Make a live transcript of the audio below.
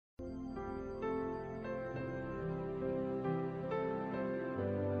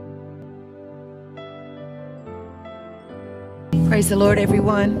Praise the Lord,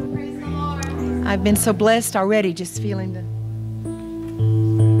 everyone. I've been so blessed already, just feeling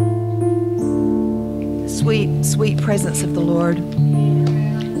the sweet, sweet presence of the Lord.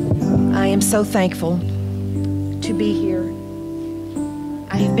 I am so thankful to be here.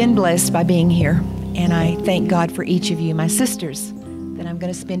 I have been blessed by being here, and I thank God for each of you, my sisters, that I'm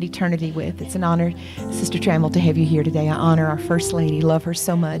going to spend eternity with. It's an honor, Sister Trammell, to have you here today. I honor our First Lady, love her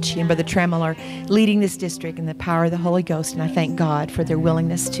so much. She and Brother Trammell are leading this district in the power of the Holy Ghost, and I thank God for their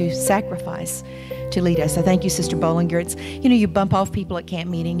willingness to sacrifice to lead us. I thank you, Sister Bollinger. It's, you bump off people at camp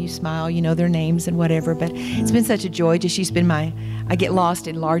meeting, you smile, you know their names and whatever, but it's been such a joy. She's been I get lost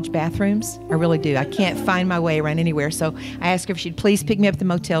in large bathrooms. I really do. I can't find my way around anywhere. So I asked her if she'd please pick me up at the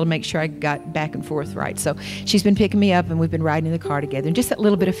motel to make sure I got back and forth right. So she's been picking me up, and we've been riding in the car together. And just that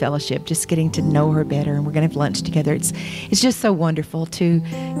little bit of fellowship, just getting to know her better. And we're going to have lunch together. It's just so wonderful to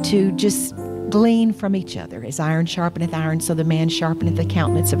just glean from each other. As iron sharpeneth iron, so the man sharpeneth the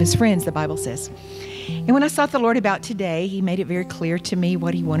countenance of his friends, the Bible says. And when I sought the Lord about today, He made it very clear to me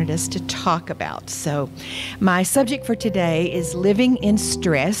what He wanted us to talk about. So my subject for today is living in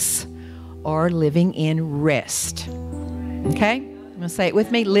stress or living in rest. Okay? I'm going to say it with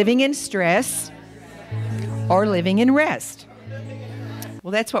me. Living in stress or living in rest.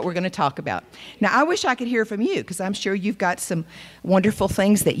 Well, that's what we're going to talk about. Now, I wish I could hear from you, because I'm sure you've got some wonderful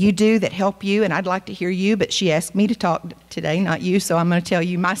things that you do that help you, and I'd like to hear you, but she asked me to talk today, not you, so I'm going to tell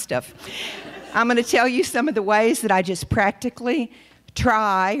you my stuff. I'm going to tell you some of the ways that I just practically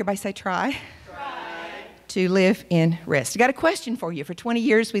try, everybody say try, to live in rest. I got a question for you. For 20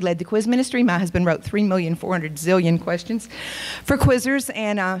 years, we led the quiz ministry. My husband wrote 3,400,000,000 questions for quizzers,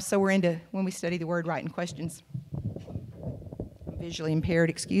 and so we're into, when we study the Word, writing questions. Visually impaired,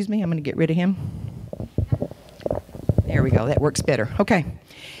 excuse me. I'm going to get rid of him. There we go. That works better. Okay.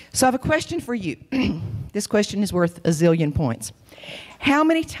 So I have a question for you. This question is worth 1,000,000,000 points. How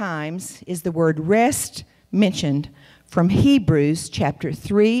many times is the word rest mentioned from Hebrews chapter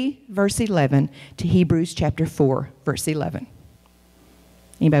 3, verse 11 to Hebrews chapter 4, verse 11?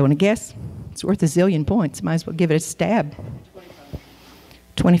 Anybody want to guess? It's worth 1,000,000,000 points. Might as well give it a stab.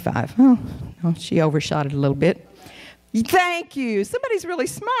 25. Oh, she overshot it a little bit. Thank you. Somebody's really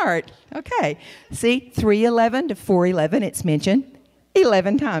smart. Okay. See, 3:11 to 4:11, it's mentioned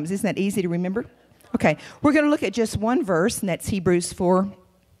 11 times. Isn't that easy to remember? Okay. We're going to look at just one verse, and that's Hebrews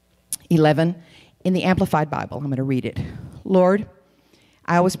 4:11 in the Amplified Bible. I'm going to read it. Lord,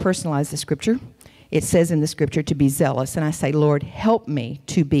 I always personalize the scripture. It says in the scripture to be zealous, and I say, Lord, help me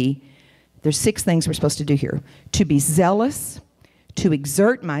to be, there's 6 things we're supposed to do here. To be zealous, to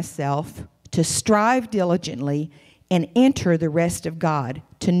exert myself, to strive diligently, and enter the rest of God,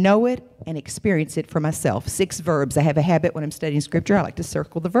 to know it and experience it for myself. 6 verbs. I have a habit when I'm studying scripture, I like to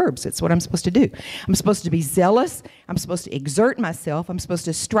circle the verbs. It's what I'm supposed to do. I'm supposed to be zealous. I'm supposed to exert myself. I'm supposed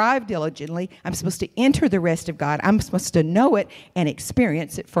to strive diligently. I'm supposed to enter the rest of God. I'm supposed to know it and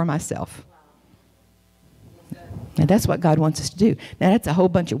experience it for myself. And that's what God wants us to do. Now, that's a whole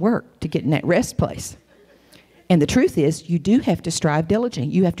bunch of work to get in that rest place. And the truth is, you do have to strive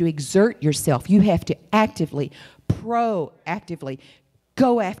diligently. You have to exert yourself. You have to actively, proactively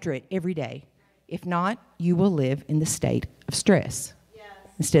go after it every day. If not, you will live in the state of stress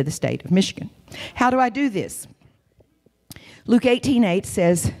instead of the state of Michigan. How do I do this? Luke 18:8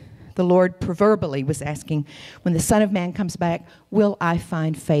 says, the Lord proverbially was asking, when the Son of Man comes back, will I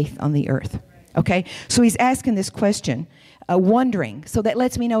find faith on the earth? Okay, so he's asking this question, wondering. So that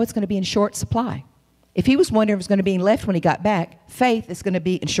lets me know it's going to be in short supply. If he was wondering if it was going to be left when he got back, faith is going to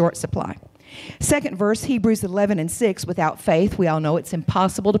be in short supply. Second verse, Hebrews 11:6, without faith, we all know it's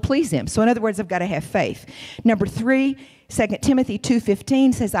impossible to please him. So in other words, I've got to have faith. Number 3, 2 Timothy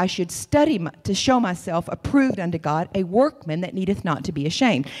 2:15 says, I should study to show myself approved unto God, a workman that needeth not to be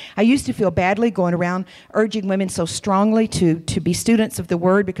ashamed. I used to feel badly going around urging women so strongly to be students of the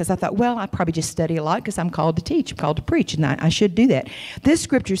Word, because I thought, well, I probably just study a lot because I'm called to teach, I'm called to preach, and I should do that. This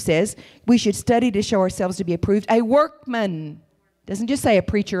scripture says we should study to show ourselves to be approved, a workman. Doesn't just say a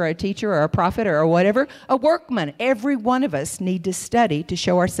preacher or a teacher or a prophet or whatever. A workman. Every one of us need to study to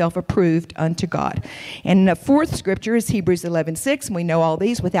show ourselves approved unto God. And the 4th scripture is Hebrews 11:6, and we know all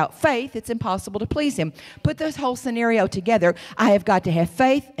these. Without faith, it's impossible to please him. Put this whole scenario together. I have got to have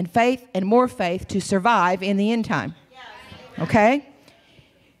faith and more faith to survive in the end time. Okay?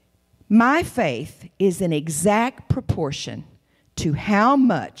 My faith is in exact proportion to how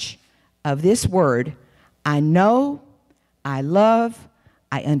much of this word I know, I love,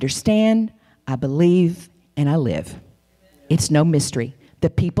 I understand, I believe, and I live. It's no mystery. The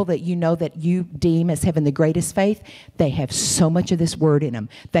people that you know that you deem as having the greatest faith, they have so much of this word in them.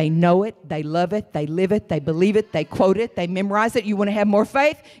 They know it, they love it, they live it, they believe it, they quote it, they memorize it. You want to have more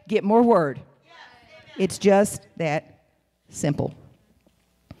faith? Get more word. It's just that simple.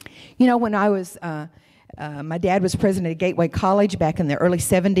 You know, when I was, my dad was president of Gateway College back in the early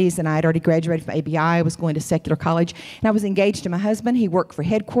 70s, and I had already graduated from ABI. I was going to secular college, and I was engaged to my husband. He worked for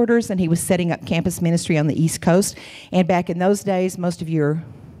headquarters, and he was setting up campus ministry on the East Coast. And back in those days, most of you are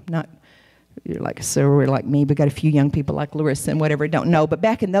not, you're like so like me. We got a few young people like Larissa and whatever don't know. But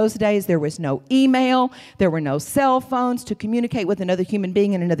back in those days, there was no email. There were no cell phones. To communicate with another human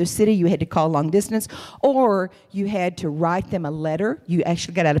being in another city, you had to call long distance, or you had to write them a letter. You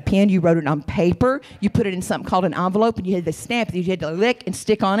actually got out a pen. You wrote it on paper. You put it in something called an envelope, and you had the stamp that you had to lick and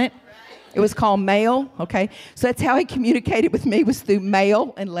stick on it. It was called mail, okay? So that's how he communicated with me, was through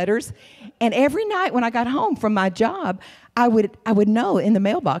mail and letters. And every night when I got home from my job, I would know in the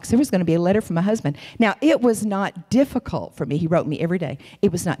mailbox there was going to be a letter from my husband. Now, it was not difficult for me. He wrote me every day.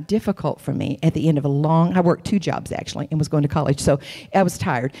 It was not difficult for me at the end of I worked 2 jobs actually and was going to college, so I was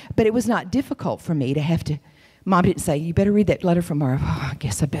tired. But it was not difficult for me to have to, Mom didn't say, you better read that letter from Mara. Oh, I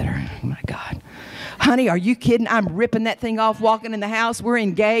guess I better. Oh, my God. Honey, are you kidding? I'm ripping that thing off, walking in the house. We're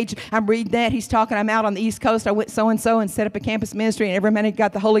engaged. I'm reading that. He's talking. I'm out on the East Coast. I went so-and-so and set up a campus ministry, and every minute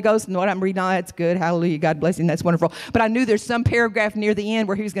got the Holy Ghost. And what I'm reading, oh, that's good. Hallelujah. God bless him. That's wonderful. But I knew there's some paragraph near the end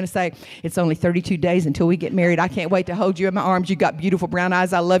where he was going to say, it's only 32 days until we get married. I can't wait to hold you in my arms. You got beautiful brown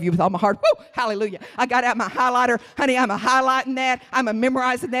eyes. I love you with all my heart. Woo! Hallelujah. I got out my highlighter. Honey, I'm highlighting that. I'm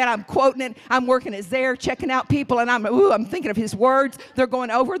memorizing that. I'm quoting it. I'm working at Zare, checking out people, and I'm thinking of his words. They're going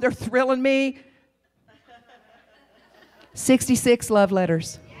over. They're thrilling me. 66 love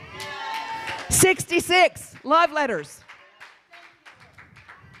letters. 66 love letters.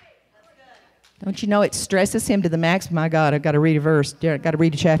 Don't you know it stresses him to the max? My God, I've got to read a verse. I've got to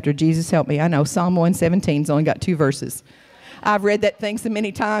read a chapter. Jesus help me. I know Psalm 117's only got 2 verses. I've read that thing so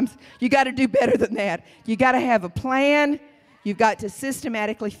many times. You got to do better than that. You got to have a plan. You've got to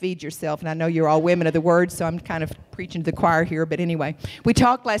systematically feed yourself. And I know you're all women of the word, so I'm kind of preaching to the choir here. But anyway, we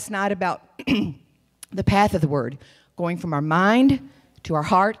talked last night about the path of the word. Going from our mind to our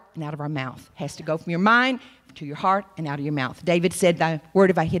heart and out of our mouth. It has to go from your mind to your heart and out of your mouth. David said, thy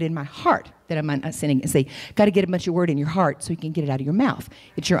word have I hid in my heart that I might not sin against thee. Got to get a bunch of word in your heart so you can get it out of your mouth.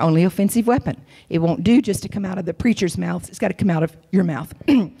 It's your only offensive weapon. It won't do just to come out of the preacher's mouth. It's got to come out of your mouth.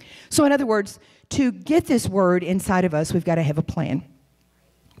 So in other words, to get this word inside of us, we've got to have a plan.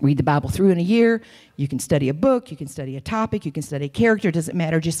 Read the Bible through in a year. You can study a book. You can study a topic. You can study a character. It doesn't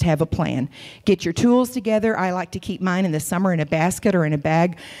matter. Just have a plan. Get your tools together. I like to keep mine in the summer in a basket or in a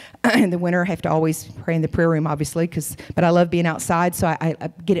bag. In the winter, I have to always pray in the prayer room, obviously, but I love being outside, so I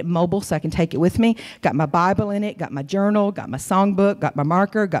get it mobile so I can take it with me. Got my Bible in it, got my journal, got my songbook, got my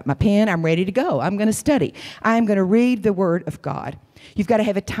marker, got my pen. I'm ready to go. I'm going to study. I'm going to read the Word of God. You've got to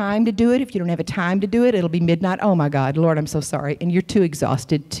have a time to do it. If you don't have a time to do it, it'll be midnight. Oh, my God, Lord, I'm so sorry. And you're too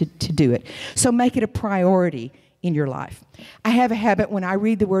exhausted to do it. So make it a priority in your life. I have a habit when I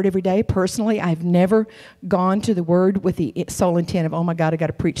read the Word every day. Personally, I've never gone to the Word with the sole intent of, oh, my God, I got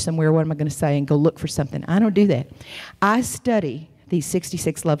to preach somewhere. What am I going to say? And go look for something. I don't do that. I study these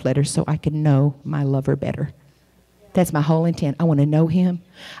 66 love letters so I can know my lover better. That's my whole intent. I want to know him.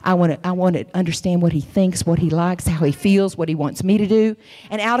 I want to understand what he thinks, what he likes, how he feels, what he wants me to do.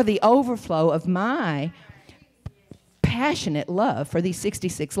 And out of the overflow of my passionate love for these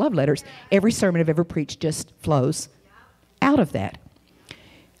 66 love letters, every sermon I've ever preached just flows out of that.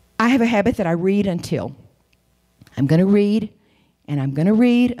 I have a habit that I read until. I'm going to read, and I'm going to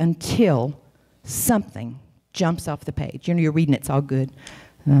read until something jumps off the page. You know, you're reading, it's all good.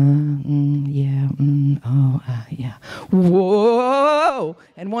 Yeah. Whoa!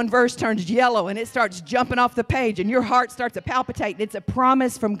 And one verse turns yellow and it starts jumping off the page and your heart starts to palpitate. It's a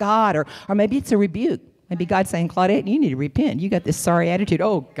promise from God, or maybe it's a rebuke. Maybe God's saying, Claudette, you need to repent. You got this sorry attitude.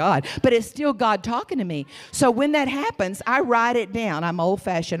 Oh, God. But it's still God talking to me. So when that happens, I write it down. I'm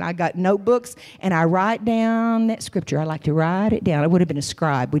old-fashioned. I got notebooks, and I write down that scripture. I like to write it down. I would have been a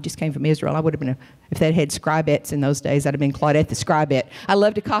scribe. We just came from Israel. I would have been if they had scribettes in those days, I'd have been Claudette the scribette. I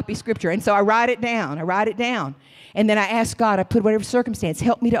love to copy scripture. And so I write it down. And then I ask God, I put whatever circumstance,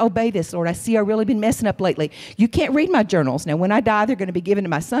 help me to obey this, Lord. I see I've really been messing up lately. You can't read my journals. Now, when I die, they're going to be given to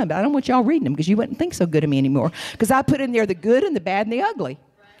my son, but I don't want y'all reading them because you wouldn't think so good of me anymore. Because I put in there the good and the bad and the ugly.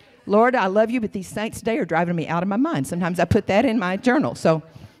 Lord, I love you, but these saints today are driving me out of my mind. Sometimes I put that in my journal. So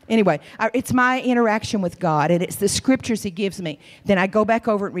Anyway, it's my interaction with God, and it's the scriptures he gives me. Then I go back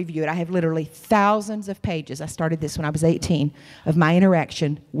over and review it. I have literally thousands of pages. I started this when I was 18, of my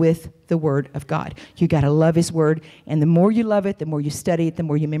interaction with the Word of God. You got to love his Word, and the more you love it, the more you study it, the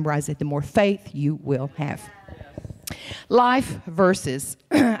more you memorize it, the more faith you will have. Life verses.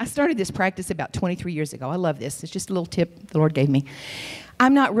 I started this practice about 23 years ago. I love this. It's just a little tip the Lord gave me.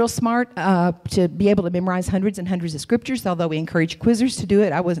 I'm not real smart to be able to memorize hundreds and hundreds of scriptures, although we encourage quizzers to do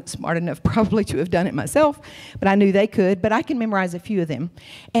it. I wasn't smart enough probably to have done it myself, but I knew they could. But I can memorize a few of them.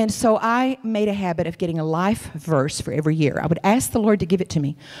 And so I made a habit of getting a life verse for every year. I would ask the Lord to give it to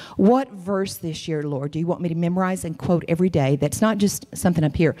me. What verse this year, Lord, do you want me to memorize and quote every day? That's not just something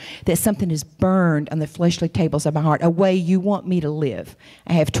up here. That something is burned on the fleshly tables of my heart, a way you want me to live.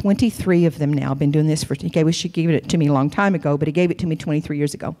 I have 23 of them now. I've been doing this for, he wish he gave it to me a long time ago, but he gave it to me 23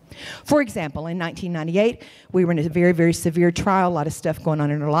 years ago. For example, in 1998, we were in a very, very severe trial, a lot of stuff going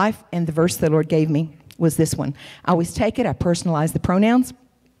on in our life, and the verse the Lord gave me was this one. I always take it, I personalize the pronouns,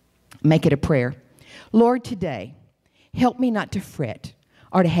 make it a prayer. Lord, today, help me not to fret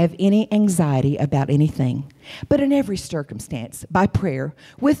or to have any anxiety about anything, but in every circumstance, by prayer,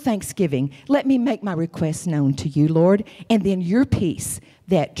 with thanksgiving, let me make my requests known to you, Lord, and then your peace,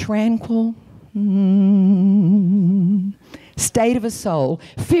 that tranquil state of a soul,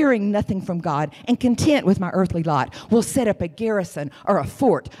 fearing nothing from God and content with my earthly lot, will set up a garrison or a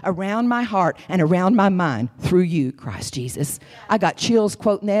fort around my heart and around my mind through you, Christ Jesus. I got chills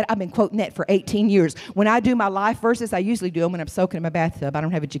quoting that. I've been quoting that for 18 years. When I do my life verses, I usually do them when I'm soaking in my bathtub. I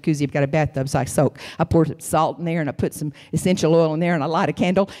don't have a jacuzzi. I've got a bathtub, so I soak. I pour some salt in there, and I put some essential oil in there, and I light a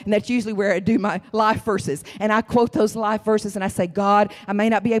candle, and that's usually where I do my life verses. And I quote those life verses, and I say, God, I may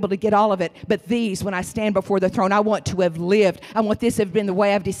not be able to get all of it, but these, when I stand before the throne, I want to have lived. I want this to have been the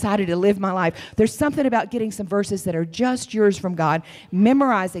way I've decided to live my life. There's something about getting some verses that are just yours from God,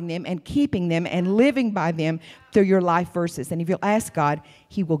 memorizing them and keeping them and living by them through your life verses. And if you'll ask God,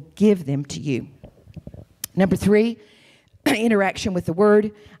 he will give them to you. Number 3, interaction with the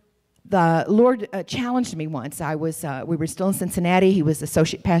Word. The Lord challenged me once. We were still in Cincinnati. He was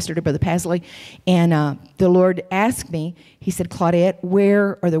associate pastor to Brother Pasley. And the Lord asked me, he said, Claudette,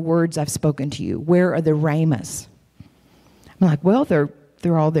 where are the words I've spoken to you? Where are the rhemas? I'm like, well, they're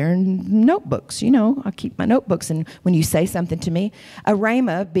all there in notebooks. You know, I keep my notebooks. And when you say something to me, a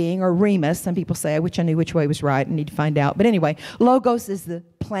rhema being, or remus, some people say, I wish I knew which way was right. I need to find out. But anyway, logos is the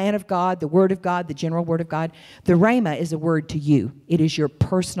plan of God, the Word of God, the general Word of God. The rhema is a word to you. It is your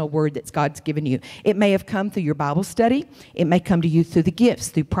personal word that God's given you. It may have come through your Bible study. It may come to you through the gifts,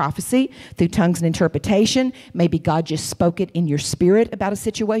 through prophecy, through tongues and interpretation. Maybe God just spoke it in your spirit about a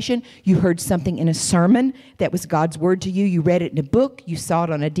situation. You heard something in a sermon that was God's word to you. You read it in a book. You saw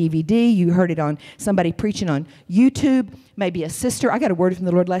it on a DVD. You heard it on somebody preaching on YouTube. Maybe a sister. I got a word from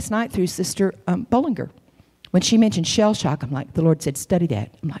the Lord last night through Sister Bollinger. When she mentioned shell shock, I'm like, the Lord said, study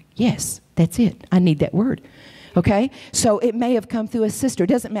that. I'm like, yes, that's it. I need that word. Okay? So it may have come through a sister. It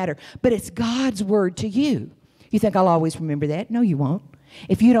doesn't matter. But it's God's word to you. You think I'll always remember that? No, you won't.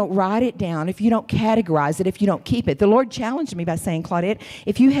 If you don't write it down, if you don't categorize it, if you don't keep it. The Lord challenged me by saying, Claudette,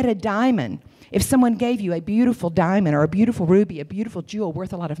 if you had a diamond, if someone gave you a beautiful diamond or a beautiful ruby, a beautiful jewel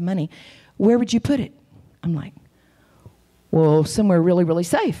worth a lot of money, where would you put it? I'm like, well, somewhere really, really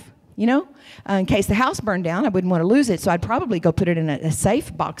safe. You know, in case the house burned down, I wouldn't want to lose it. So I'd probably go put it in a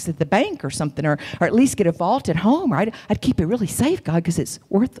safe box at the bank or something, or at least get a vault at home. Right? I'd keep it really safe, God, because it's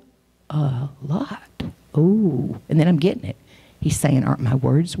worth a lot. Oh, and then I'm getting it. He's saying, aren't my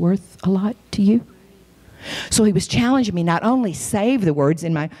words worth a lot to you? So he was challenging me not only save the words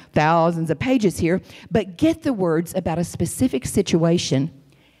in my thousands of pages here, but get the words about a specific situation,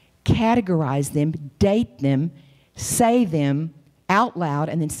 categorize them, date them, say them out loud,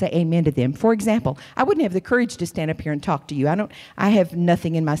 and then say amen to them. For example, I wouldn't have the courage to stand up here and talk to you. I have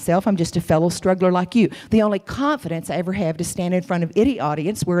nothing in myself. I'm just a fellow struggler like you. The only confidence I ever have to stand in front of any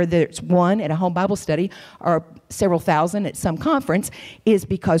audience, whether it's one at a home Bible study or several thousand at some conference, is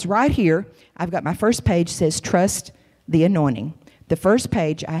because right here, I've got my first page says, trust the anointing. The first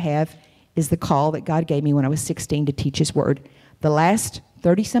page I have is the call that God gave me when I was 16 to teach his word. The last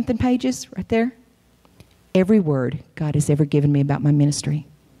 30-something pages right there, every word God has ever given me about my ministry,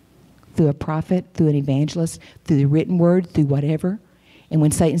 through a prophet, through an evangelist, through the written word, through whatever. And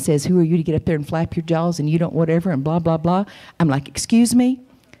when Satan says, who are you to get up there and flap your jaws and you don't whatever and blah, blah, blah, I'm like, excuse me,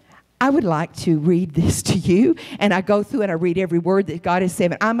 I would like to read this to you. And I go through and I read every word that God has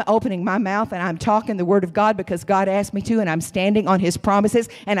said. I'm opening my mouth and I'm talking the word of God because God asked me to, and I'm standing on his promises,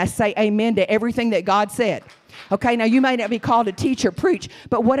 and I say amen to everything that God said. Okay, now you may not be called to teach or preach,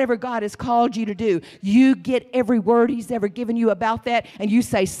 but whatever God has called you to do, you get every word He's ever given you about that, and you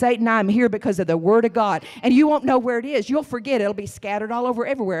say, Satan, I'm here because of the Word of God. And you won't know where it is. You'll forget. It'll be scattered all over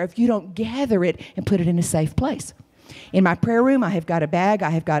everywhere if you don't gather it and put it in a safe place. In my prayer room, I have got a bag. I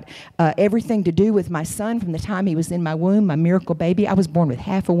have got everything to do with my son from the time he was in my womb, my miracle baby. I was born with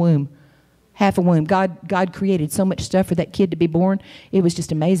half a womb. Half a womb. God created so much stuff for that kid to be born. It was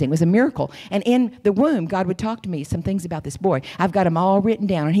just amazing. It was a miracle. And in the womb, God would talk to me some things about this boy. I've got them all written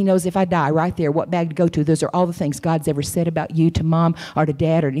down, and He knows if I die right there what bag to go to. Those are all the things God's ever said about you to Mom or to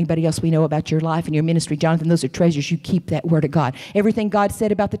Dad or anybody else we know about your life and your ministry. Jonathan, those are treasures. You keep that Word of God. Everything God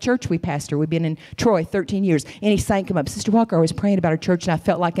said about the church we pastor. We've been in Troy 13 years. Any saint come up, Sister Walker, I was praying about our church, and I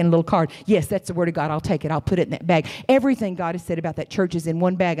felt like in a little card, yes, that's the Word of God. I'll take it. I'll put it in that bag. Everything God has said about that church is in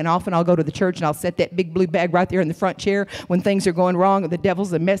one bag, and often I'll go to the church and I'll set that big blue bag right there in the front chair when things are going wrong and the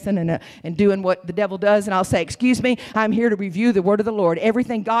devil's messing and doing what the devil does. And I'll say, excuse me, I'm here to review the Word of the Lord.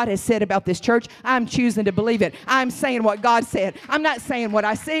 Everything God has said about this church, I'm choosing to believe it. I'm saying what God said. I'm not saying what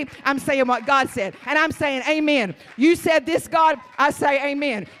I see. I'm saying what God said. And I'm saying amen. You said this, God, I say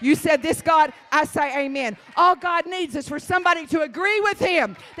amen. You said this, God, I say amen. All God needs is for somebody to agree with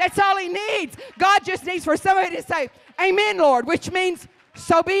Him. That's all He needs. God just needs for somebody to say, amen, Lord, which means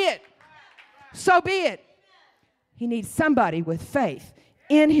so be it. So be it. He needs somebody with faith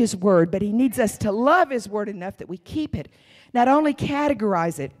in His Word, but He needs us to love His Word enough that we keep it. Not only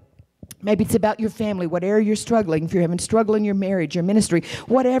categorize it. Maybe it's about your family, whatever you're struggling, if you're having struggle in your marriage, your ministry,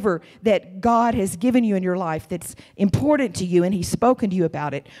 whatever that God has given you in your life that's important to you and He's spoken to you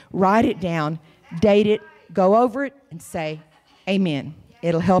about it, write it down, date it, go over it, and say, amen.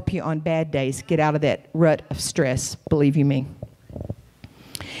 It'll help you on bad days. Get out of that rut of stress, believe you me.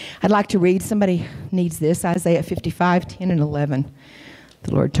 I'd like to read, somebody needs this, Isaiah 55, 10 and 11.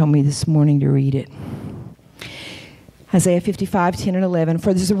 The Lord told me this morning to read it. Isaiah 55, 10 and 11.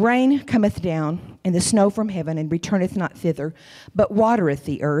 For the rain cometh down, and the snow from heaven, and returneth not thither, but watereth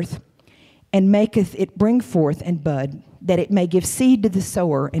the earth, and maketh it bring forth and bud, that it may give seed to the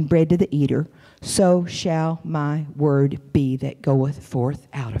sower and bread to the eater. So shall my word be that goeth forth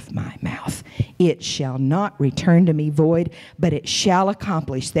out of my mouth. It shall not return to me void, but it shall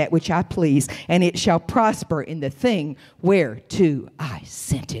accomplish that which I please, and it shall prosper in the thing whereto I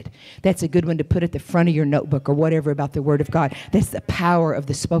sent it. That's a good one to put at the front of your notebook or whatever about the Word of God. That's the power of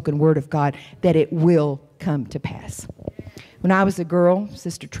the spoken Word of God, that it will come to pass. When I was a girl,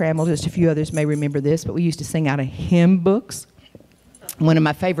 Sister Trammell, just a few others may remember this, but we used to sing out of hymn books. One of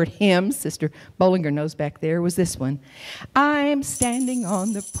my favorite hymns, Sister Bollinger knows back there, was this one. I'm standing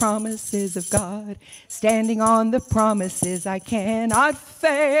on the promises of God, standing on the promises I cannot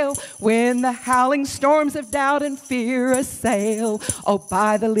fail. When the howling storms of doubt and fear assail, oh,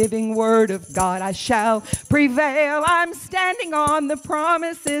 by the living Word of God I shall prevail. I'm standing on the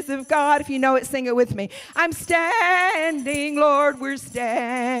promises of God. If you know it, sing it with me. I'm standing, Lord, we're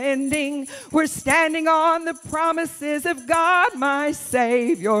standing. We're standing on the promises of God, my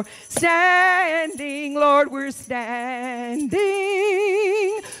Savior. Standing, Lord, we're standing.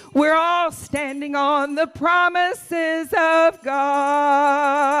 We're all standing on the promises of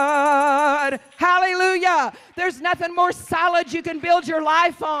God. Hallelujah. There's nothing more solid you can build your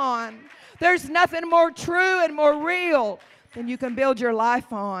life on. There's nothing more true and more real than you can build your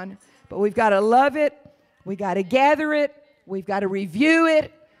life on. But we've got to love it. We've got to gather it. We've got to review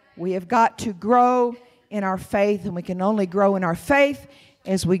it. We have got to grow in our faith, and we can only grow in our faith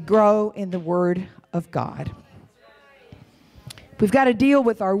as we grow in the Word of God. We've got to deal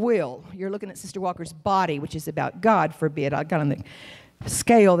with our will. You're looking at Sister Walker's body, which is about God forbid. I got on the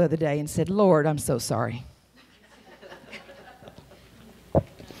scale the other day and said, Lord, I'm so sorry.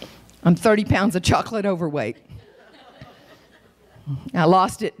 I'm 30 pounds of chocolate overweight. I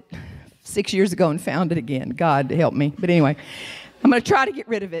lost it 6 years ago and found it again. God help me. But anyway, I'm going to try to get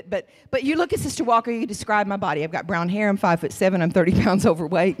rid of it. But you look at Sister Walker, you describe my body. I've got brown hair. I'm 5'7". I'm 30 pounds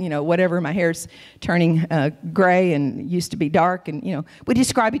overweight. You know, whatever. My hair's turning gray and used to be dark. And, you know, we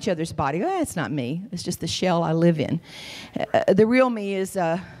describe each other's body. Oh, it's not me. It's just the shell I live in. The real me is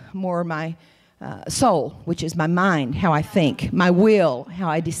more my soul, which is my mind, how I think, my will, how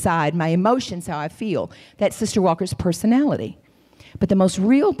I decide, my emotions, how I feel. That's Sister Walker's personality. But the most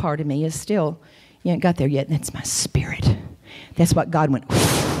real part of me is still, you haven't got there yet, and that's my spirit. That's what God went,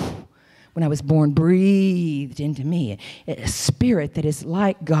 when I was born, breathed into me, a spirit that is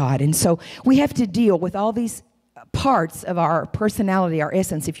like God. And so we have to deal with all these parts of our personality, our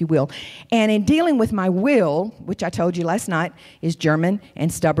essence, if you will. And in dealing with my will, which I told you last night is German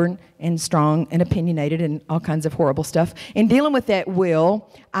and stubborn and strong and opinionated and all kinds of horrible stuff. In dealing with that will,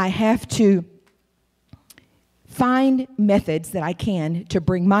 I have to find methods that I can to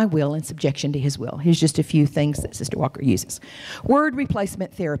bring my will in subjection to his will. Here's just a few things that Sister Walker uses. Word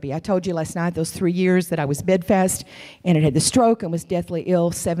replacement therapy. I told you last night those 3 years that I was bedfast and had the stroke and was deathly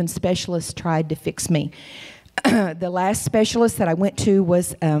ill. 7 specialists tried to fix me. The last specialist that I went to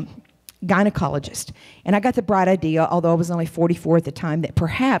was gynecologist. And I got the bright idea, although I was only 44 at the time, that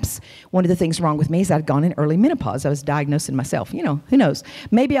perhaps one of the things wrong with me is I'd gone in early menopause. I was diagnosing myself. You know, who knows?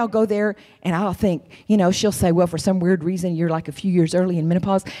 Maybe I'll go there and I'll think, you know, she'll say, well, for some weird reason, you're like a few years early in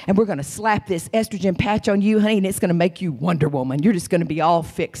menopause, and we're going to slap this estrogen patch on you, honey, and it's going to make you Wonder Woman. You're just going to be all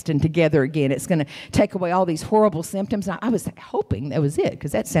fixed and together again. It's going to take away all these horrible symptoms. I was hoping that was it,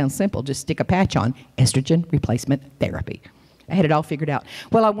 because that sounds simple. Just stick a patch on. Estrogen replacement therapy. I had it all figured out.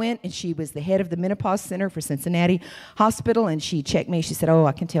 Well, I went, and she was the head of the menopause center for Cincinnati Hospital, and she checked me. She said, oh,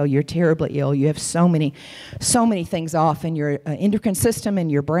 I can tell you're terribly ill. You have so many things off in your endocrine system and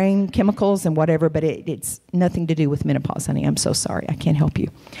your brain chemicals and whatever, but it's nothing to do with menopause, honey. I'm so sorry. I can't help you.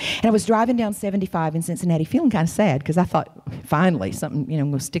 And I was driving down 75 in Cincinnati feeling kind of sad, because I thought, finally, something, you know,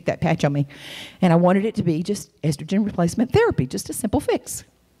 I'm going to stick that patch on me. And I wanted it to be just estrogen replacement therapy, just a simple fix.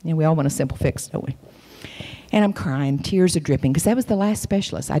 You know, we all want a simple fix, don't we? And I'm crying, tears are dripping, because that was the last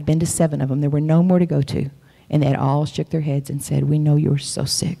specialist. I'd been to 7 of them. There were no more to go to. And they all shook their heads and said, we know you're so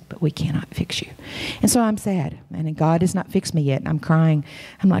sick, but we cannot fix you. And so I'm sad, and God has not fixed me yet. And I'm crying.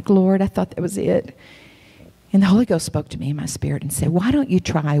 I'm like, Lord, I thought that was it. And the Holy Ghost spoke to me in my spirit and said, why don't you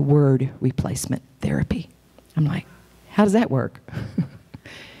try word replacement therapy? I'm like, how does that work?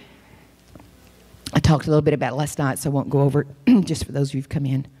 I talked a little bit about it last night, so I won't go over it just for those of you who've come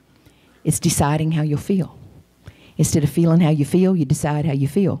in. It's deciding how you'll feel. Instead of feeling how you feel, you decide how you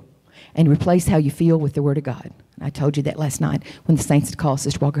feel. And replace how you feel with the Word of God. I told you that last night when the saints had called,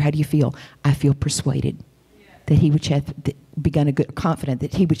 Sister Walker, how do you feel? I feel persuaded that he which hath begun a good, confident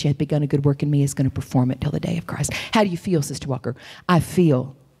that he which hath begun a good work in me is going to perform it till the day of Christ. How do you feel, Sister Walker? I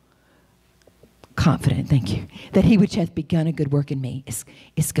feel confident, thank you, that he which hath begun a good work in me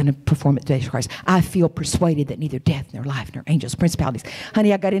is going to perform it to the day of Christ. I feel persuaded that neither death, nor life, nor angels, principalities.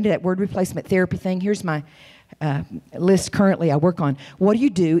 Honey, I got into that word replacement therapy thing. Here's my list currently I work on. What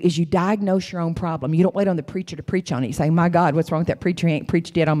do is you diagnose your own problem. You don't wait on the preacher to preach on it. You say, my God, what's wrong with that preacher? He ain't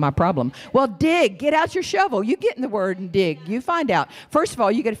preached yet on my problem. Well, dig. Get out your shovel. You get in the Word and dig. You find out. First of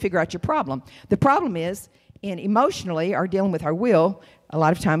all, you got to figure out your problem. The problem is, in emotionally or dealing with our will, a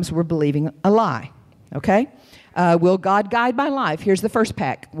lot of times we're believing a lie. Okay? Will God guide my life? Here's the first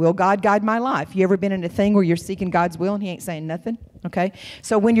pack. Will God guide my life? You ever been in a thing where you're seeking God's will and he ain't saying nothing? Okay?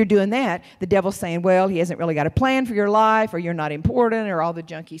 So when you're doing that, the devil's saying, well, he hasn't really got a plan for your life, or you're not important, or all the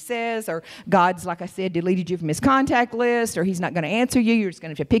junk he says, or God's, like I said, deleted you from his contact list, or he's not going to answer you, you're just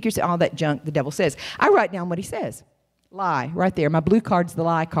going to pick yourself, all that junk the devil says. I write down what he says. Lie, right there. My blue card's the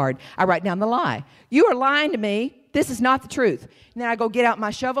lie card. I write down the lie. You are lying to me. This is not the truth. And then I go get out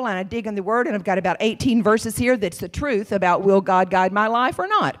my shovel and I dig in the Word, and I've got about 18 verses here that's the truth about will God guide my life or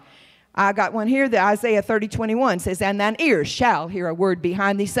not. I got one here that Isaiah 30:21 says, and thine ears shall hear a word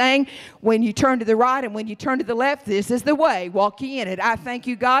behind thee saying, when you turn to the right and when you turn to the left, this is the way, walk ye in it. I thank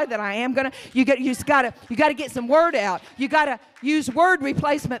you, God, that I am gonna, you got to get some word out. You got to use word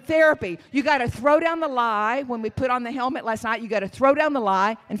replacement therapy. You got to throw down the lie. When we put on the helmet last night, you got to throw down the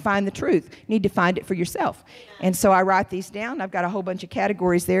lie and find the truth. You need to find it for yourself. And so I write these down. I've got a whole bunch of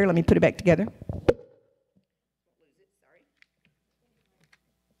categories there. Let me put it back together.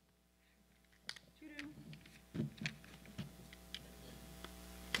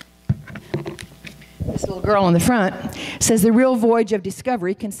 This little girl on the front says the real voyage of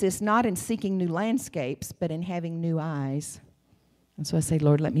discovery consists not in seeking new landscapes, but in having new eyes. And so I say,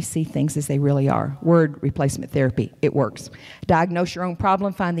 Lord, let me see things as they really are. Word replacement therapy. It works. Diagnose your own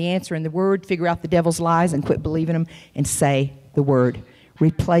problem, find the answer in the Word, figure out the devil's lies and quit believing them, and say the Word.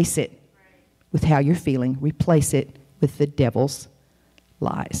 Replace it with how you're feeling. Replace it with the devil's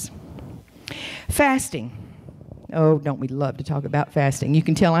lies. Fasting. Oh, don't we love to talk about fasting? You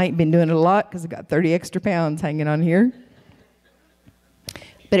can tell I ain't been doing it a lot because I've got 30 extra pounds hanging on here.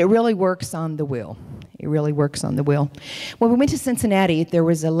 But it really works on the will. It really works on the will. When we went to Cincinnati, there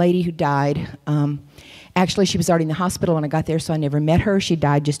was a lady who died. Actually, she was already in the hospital when I got there, so I never met her. She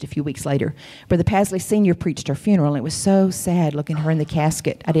died just a few weeks later. Brother Pasley Sr. preached her funeral, and it was so sad looking at her in the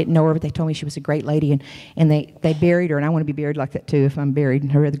casket. I didn't know her, but they told me she was a great lady, and they buried her, and I want to be buried like that too if I'm buried,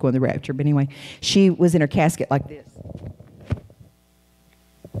 and I'd rather go in the rapture. But anyway, she was in her casket like this.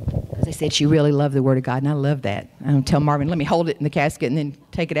 Because they said she really loved the Word of God, and I love that. I don't tell Marvin, let me hold it in the casket and then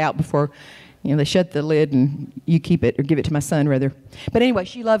take it out before You know, they shut the lid and you keep it, or give it to my son, rather. But anyway,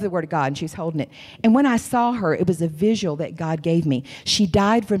 she loved the Word of God, and she's holding it. And when I saw her, it was a visual that God gave me. She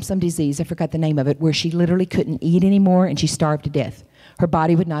died from some disease, I forgot the name of it, where she literally couldn't eat anymore, and she starved to death. Her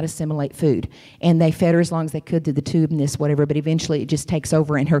body would not assimilate food. And they fed her as long as they could through the tube and this, whatever, but eventually it just takes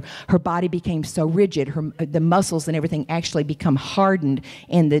over, and her body became so rigid, the muscles and everything actually become hardened,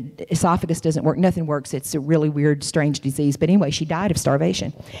 and the esophagus doesn't work, nothing works. It's a really weird, strange disease. But anyway, she died of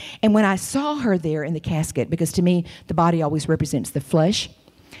starvation. And when I saw her there in the casket, because to me, the body always represents the flesh,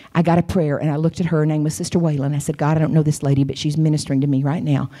 I got a prayer, and I looked at her. Her name was Sister Wayland. I said, God, I don't know this lady, but she's ministering to me right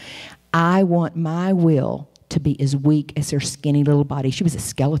now. I want my will to be as weak as her skinny little body. She was a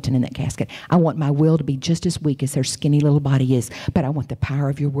skeleton in that casket. I want my will to be just as weak as her skinny little body is, but I want the power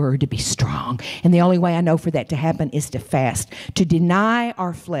of your word to be strong. And the only way I know for that to happen is to fast, to deny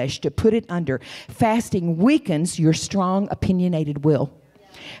our flesh, to put it under. Fasting weakens your strong, opinionated will.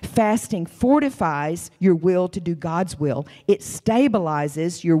 Fasting fortifies your will to do God's will. It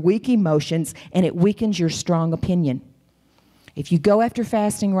stabilizes your weak emotions, and it weakens your strong opinion. If you go after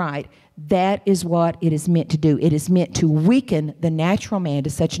fasting right, that is what it is meant to do. It is meant to weaken the natural man to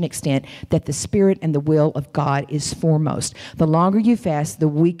such an extent that the spirit and the will of God is foremost. The longer you fast, the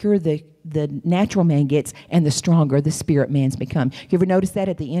weaker the natural man gets, and the stronger the spirit man's become. You ever notice that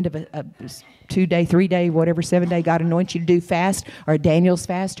at the end of a 2-day, 3-day, whatever, 7-day, God anoints you to do fast, or Daniel's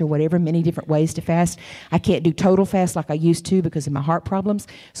fast, or whatever, many different ways to fast. I can't do total fast like I used to because of my heart problems,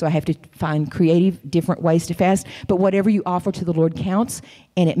 so I have to find creative, different ways to fast. But whatever you offer to the Lord counts,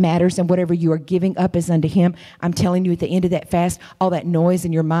 and it matters, and whatever you are giving up is unto Him. I'm telling you, at the end of that fast, all that noise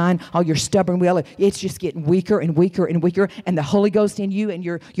in your mind, all your stubborn will, it's just getting weaker and weaker and weaker, and the Holy Ghost in you and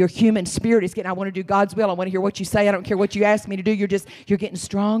your human spirit is getting, I want to do God's will. I want to hear what you say. I don't care what you ask me to do. You're getting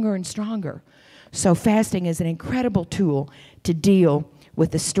stronger and stronger. So fasting is an incredible tool to deal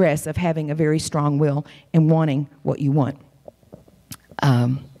with the stress of having a very strong will and wanting what you want.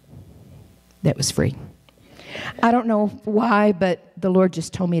 That was free. I don't know why, but the Lord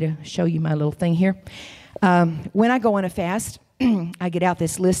just told me to show you my little thing here. When I go on a fast, I get out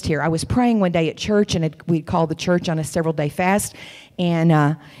this list here. I was praying one day at church, and we called the church on a several-day fast,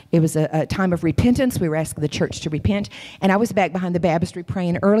 and it was a time of repentance. We were asking the church to repent, and I was back behind the baptistry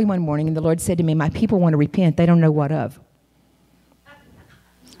praying early one morning, and the Lord said to me, my people want to repent. They don't know what of.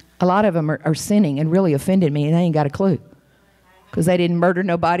 A lot of them are sinning and really offended me, and they ain't got a clue, because they didn't murder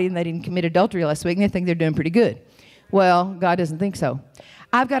nobody and they didn't commit adultery last week, and they think they're doing pretty good. Well, God doesn't think so.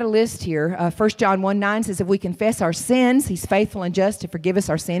 I've got a list here. 1 John 1:9 says, if we confess our sins, He's faithful and just to forgive us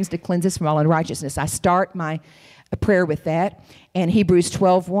our sins, to cleanse us from all unrighteousness. I start my prayer with that. And Hebrews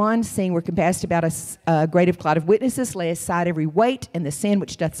 12:1, seeing we're compassed about a great cloud of witnesses, lay aside every weight and the sin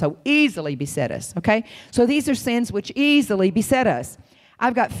which doth so easily beset us. Okay? So these are sins which easily beset us.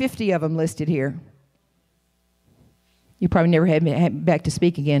 I've got 50 of them listed here. You probably never had me back to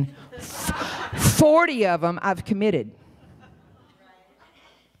speak again. 40 of them I've committed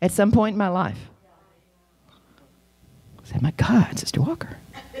at some point in my life. I said, my God, Sister Walker.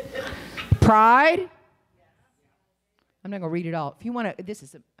 Pride. I'm not going to read it all. If you want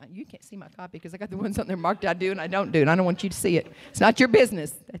to, you can't see my copy because I got the ones on there marked I do and I don't do, and I don't want you to see it. It's not your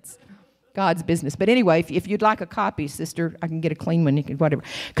business. That's God's business. But anyway, if you'd like a copy, sister, I can get a clean one, whatever.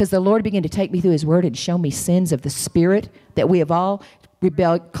 Because the Lord began to take me through His Word and show me sins of the Spirit that we have all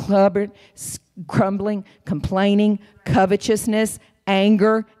rebelled, clubbered, grumbling, complaining, covetousness,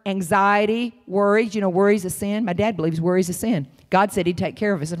 anger, anxiety, worry. You know, worry is a sin. My dad believes worry is a sin. God said He'd take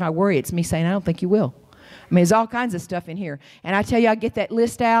care of us. If I worry, it's me saying, I don't think you will. I mean, there's all kinds of stuff in here. And I tell you, I get that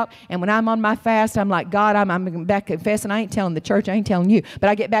list out, and when I'm on my fast, I'm like, God, I'm back confessing. I ain't telling the church, I ain't telling you. But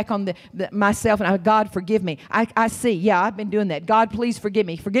I get back on myself, and I go, God, forgive me. I see, yeah, I've been doing that. God, please forgive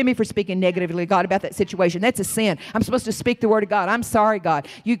me. Forgive me for speaking negatively, God, about that situation. That's a sin. I'm supposed to speak the word of God. I'm sorry, God.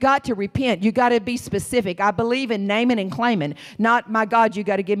 You got to repent. You got to be specific. I believe in naming and claiming. Not, my God, you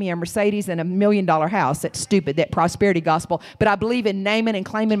got to give me a Mercedes and $1 million house. That's stupid, that prosperity gospel. But I believe in naming and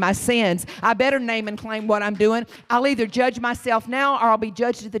claiming my sins. I better name and claim what I'm doing. I'll either judge myself now or I'll be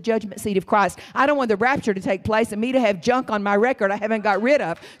judged at the judgment seat of Christ. I don't want the rapture to take place and me to have junk on my record I haven't got rid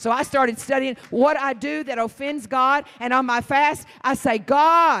of. So I started studying what I do that offends God, and on my fast, I say,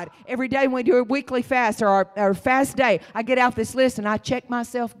 God, every day when we do a weekly fast or our fast day, I get out this list and I check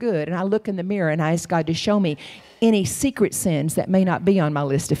myself good, and I look in the mirror and I ask God to show me any secret sins that may not be on my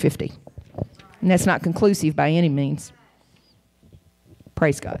list of 50. And that's not conclusive by any means.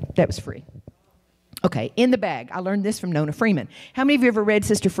 Praise God. That was free. Okay, In the Bag. I learned this from Nona Freeman. How many of you ever read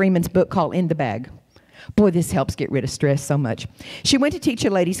Sister Freeman's book called In the Bag? Boy, this helps get rid of stress so much. She went to teach a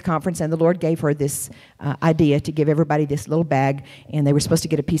ladies' conference, and the Lord gave her this idea to give everybody this little bag, and they were supposed to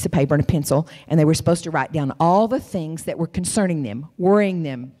get a piece of paper and a pencil, and they were supposed to write down all the things that were concerning them, worrying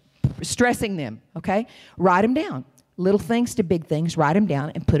them, stressing them, okay? Write them down. Little things to big things, write them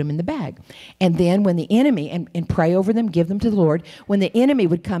down and put them in the bag. And then when the enemy, and pray over them, give them to the Lord, when the enemy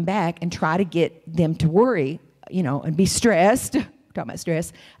would come back and try to get them to worry, and be stressed, talking about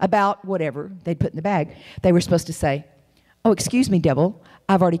stress, about whatever they'd put in the bag, they were supposed to say, oh, excuse me, devil,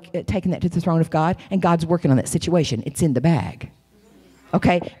 I've already taken that to the throne of God, and God's working on that situation. It's in the bag.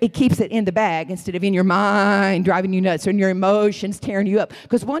 Okay? It keeps it in the bag instead of in your mind, driving you nuts, or in your emotions, tearing you up.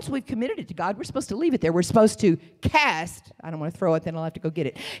 Because once we've committed it to God, we're supposed to leave it there. We're supposed to cast, I don't want to throw it, then I'll have to go get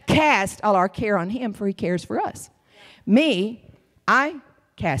it, cast all our care on him, for he cares for us. Me, I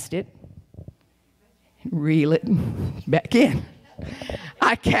cast it, reel it back in.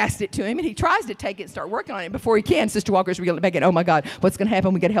 I cast it to him, and he tries to take it and start working on it. Before he can, Sister Walker's reeling it back in. Oh, my God, what's going to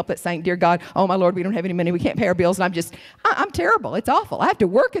happen? We got to help that saint. Dear God, oh, my Lord, we don't have any money. We can't pay our bills, and I'm terrible. It's awful. I have to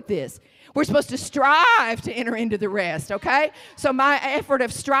work at this. We're supposed to strive to enter into the rest, okay? So my effort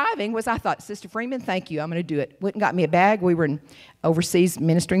of striving was, I thought, Sister Freeman, thank you. I'm going to do it. Went and got me a bag. We were overseas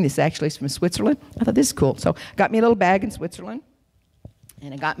ministering. This actually is from Switzerland. I thought, this is cool. So got me a little bag in Switzerland.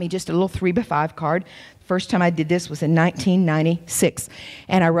 And it got me just a little 3x5 card. First time I did this was in 1996.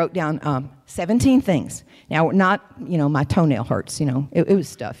 And I wrote down 17 things. Now, not, my toenail hurts, It was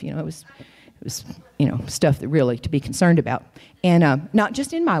stuff, it was stuff that really to be concerned about. And not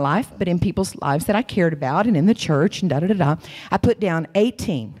just in my life, but in people's lives that I cared about and in the church and da-da-da-da. I put down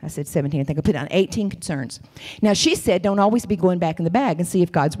 18. I said 17. I think I put down 18 concerns. Now, she said, don't always be going back in the bag and see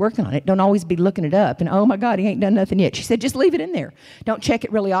if God's working on it. Don't always be looking it up and, oh, my God, he ain't done nothing yet. She said, just leave it in there. Don't check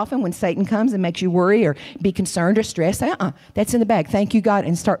it really often when Satan comes and makes you worry or be concerned or stressed. Say, that's in the bag. Thank you, God,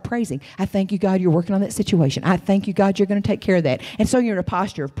 and start praising. I thank you, God, you're working on that situation. I thank you, God, you're going to take care of that. And so you're in a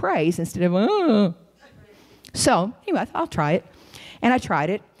posture of praise instead of, So, anyway, I'll try it. And I tried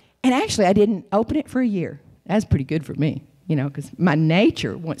it. And actually, I didn't open it for a year. That's pretty good for me, because my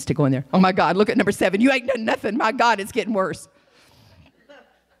nature wants to go in there. Oh, my God, look at number 7. You ain't done nothing. My God, it's getting worse.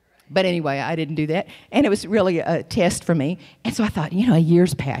 But anyway, I didn't do that. And it was really a test for me. And so I thought, a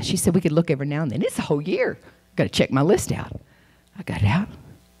year's passed. She said we could look every now and then. It's a whole year. I've got to check my list out. I got it out.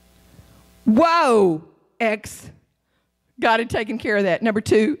 Whoa, X. God had taken care of that. Number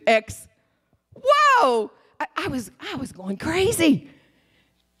 2, X. Whoa. I was going crazy.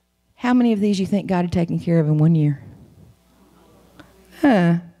 How many of these you think God had taken care of in 1 year?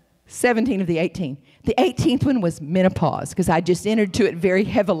 17 of the 18. The 18th one was menopause, because I just entered to it very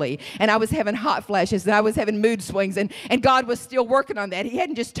heavily, and I was having hot flashes, and I was having mood swings, and God was still working on that. He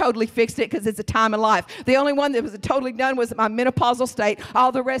hadn't just totally fixed it because it's a time of life. The only one that was totally done was my menopausal state.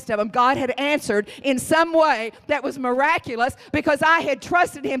 All the rest of them, God had answered in some way that was miraculous, because I had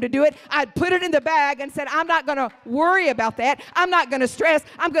trusted him to do it. I'd put it in the bag and said, I'm not going to worry about that. I'm not going to stress.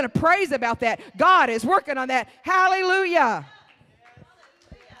 I'm going to praise about that. God is working on that. Hallelujah.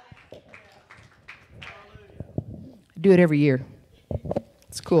 Do it every year.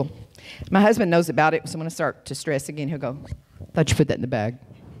 It's cool. My husband knows about it, so when I start to stress again, he'll go, thought you put that in the bag.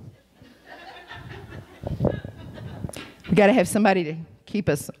 We got to have somebody to keep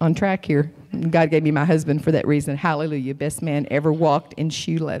us on track here. And God gave me my husband for that reason. Hallelujah. Best man ever walked in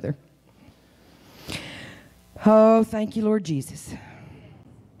shoe leather. Oh, thank you, Lord Jesus.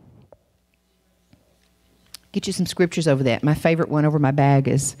 Get you some scriptures over that. My favorite one over my bag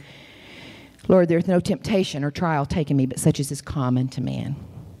is, Lord, there's no temptation or trial taken me, but such as is common to man.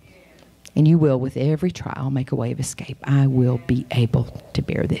 And you will, with every trial, make a way of escape. I will be able to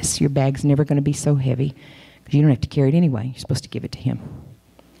bear this. Your bag's never going to be so heavy, because you don't have to carry it anyway. You're supposed to give it to him.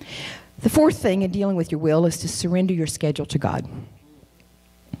 The fourth thing in dealing with your will is to surrender your schedule to God.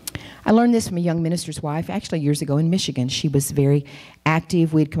 I learned this from a young minister's wife, actually years ago in Michigan. She was very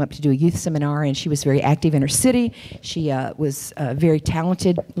active. We'd come up to do a youth seminar, and she was very active in her city. She was very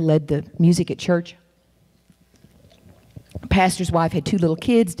talented, led the music at church. Pastor's wife had 2 little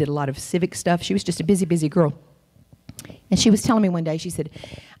kids, did a lot of civic stuff. She was just a busy, busy girl. And she was telling me one day, she said,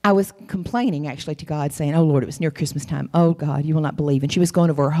 I was complaining actually to God, saying, oh, Lord, it was near Christmas time. Oh, God, you will not believe. And she was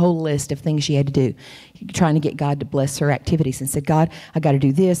going over her whole list of things she had to do, trying to get God to bless her activities, and said, God, I got to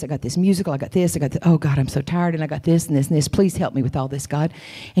do this. I got this musical. I got this. Oh, God, I'm so tired, and I got this and this and this. Please help me with all this, God.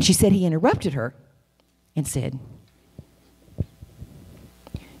 And she said he interrupted her and said,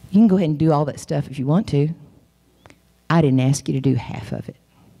 you can go ahead and do all that stuff if you want to. I didn't ask you to do half of it.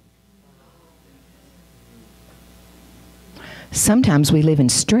 Sometimes we live in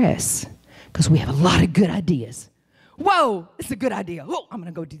stress because we have a lot of good ideas. Whoa, it's a good idea. Oh, I'm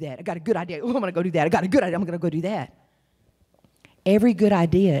going to go do that. I got a good idea. Oh, I'm going to go do that. I got a good idea. I'm going to go do that. Every good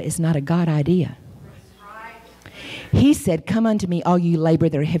idea is not a God idea. He said, come unto me, all you labor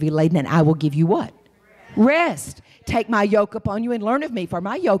that are heavy laden, and I will give you what? Rest. Take my yoke upon you and learn of me, for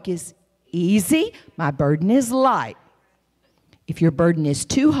my yoke is easy, my burden is light. If your burden is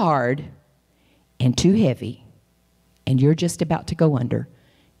too hard and too heavy, and you're just about to go under,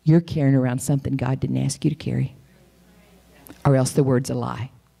 you're carrying around something God didn't ask you to carry. Or else the word's a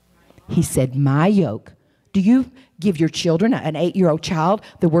lie. He said, my yoke. Do you give your children, an 8-year-old child,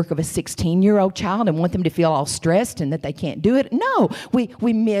 the work of a 16-year-old child and want them to feel all stressed and that they can't do it? No.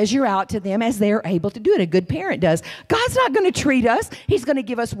 We measure out to them as they're able to do it. A good parent does. God's not going to treat us. He's going to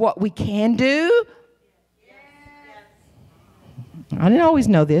give us what we can do. I didn't always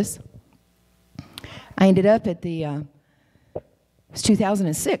know this. I ended up at it was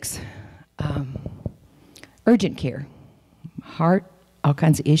 2006, urgent care. Heart, all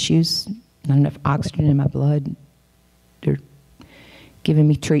kinds of issues. Not enough oxygen in my blood. They're giving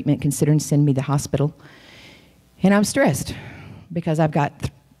me treatment, considering sending me to the hospital. And I'm stressed because I've got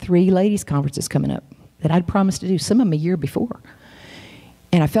 3 ladies' conferences coming up that I'd promised to do, some of them a year before.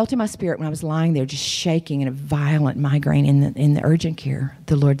 And I felt in my spirit when I was lying there just shaking in a violent migraine in the urgent care,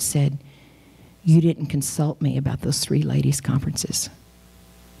 the Lord said, you didn't consult me about those 3 ladies' conferences.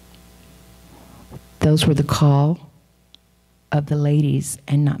 Those were the call of the ladies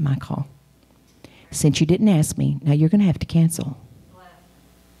and not my call. Since you didn't ask me, now you're going to have to cancel.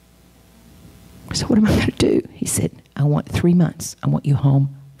 So what am I going to do? He said, I want 3 months. I want you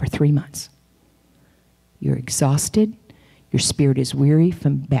home for 3 months. You're exhausted. Your spirit is weary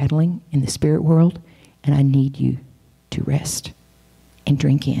from battling in the spirit world, and I need you to rest and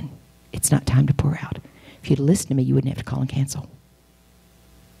drink in. It's not time to pour out. If you'd listened to me, you wouldn't have to call and cancel.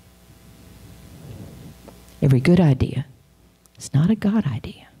 Every good idea is not a God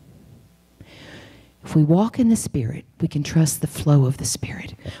idea. If we walk in the Spirit, we can trust the flow of the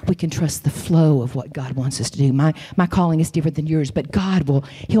Spirit. We can trust the flow of what God wants us to do. My calling is different than yours, but God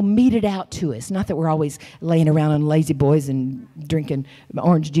He'll mete it out to us. Not that we're always laying around on lazy boys and drinking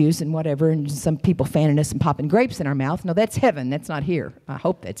orange juice and whatever, and some people fanning us and popping grapes in our mouth. No, that's heaven. That's not here. I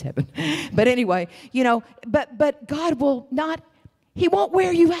hope that's heaven. But anyway, but God will not, He won't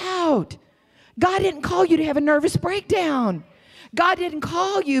wear you out. God didn't call you to have a nervous breakdown. God didn't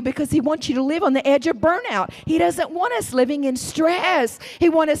call you because He wants you to live on the edge of burnout. He doesn't want us living in stress. He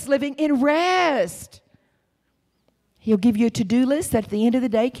wants us living in rest. He'll give you a to-do list that at the end of the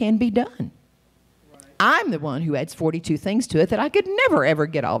day can be done. I'm the one who adds 42 things to it that I could never, ever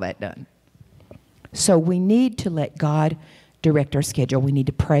get all that done. So we need to let God direct our schedule. We need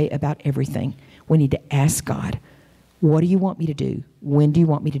to pray about everything. We need to ask God, what do you want me to do? When do you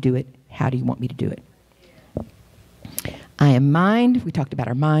want me to do it? How do you want me to do it? I am mind. We talked about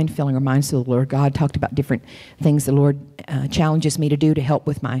our mind, filling our minds to the Lord. God talked about different things the Lord challenges me to do to help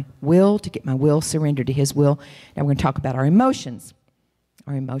with my will, to get my will surrendered to His will. Now we're going to talk about our emotions.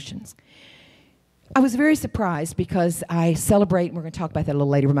 Our emotions. I was very surprised because I celebrate, and we're going to talk about that a little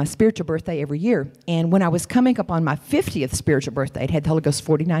later, my spiritual birthday every year. And when I was coming up on my 50th spiritual birthday, I'd had the Holy Ghost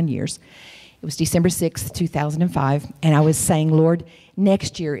 49 years. It was December 6th, 2005. And I was saying, Lord,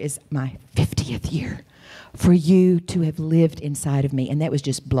 next year is my 50th year for you to have lived inside of me. And that was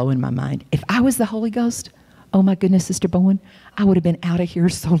just blowing my mind. If I was the Holy Ghost, oh my goodness, Sister Bowen, I would have been out of here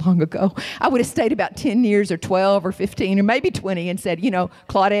so long ago. I would have stayed about 10 years or 12 or 15 or maybe 20 and said,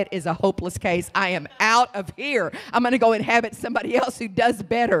 Claudette is a hopeless case. I am out of here. I'm going to go inhabit somebody else who does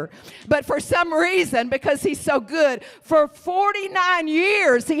better. But for some reason, because He's so good, for 49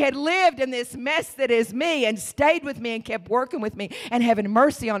 years He had lived in this mess that is me and stayed with me and kept working with me and having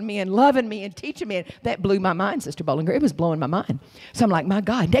mercy on me and loving me and teaching me. That blew my mind, Sister Bollinger. It was blowing my mind. So I'm like, my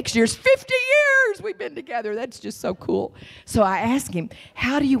God, next year's 50 years we've been together. That's just so cool. So I asked Him,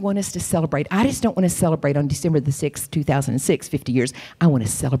 how do you want us to celebrate? I just don't want to celebrate on December the 6th, 2006, 50 years. I want to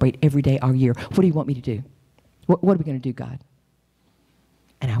celebrate every day all year. What do you want me to do? What are we going to do, God?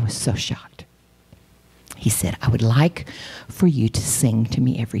 And I was so shocked. He said, I would like for you to sing to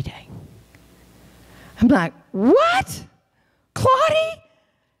me every day. I'm like, what? Claudie?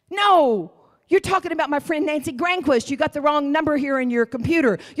 No. You're talking about my friend Nancy Granquist. You got the wrong number here in your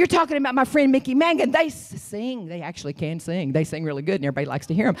computer. You're talking about my friend Mickey Mangan. They sing. They actually can sing. They sing really good, and everybody likes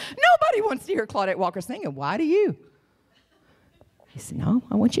to hear them. Nobody wants to hear Claudette Walker singing. Why do you? He said, no,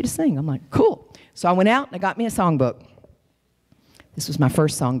 I want you to sing. I'm like, cool. So I went out and I got me a songbook. This was my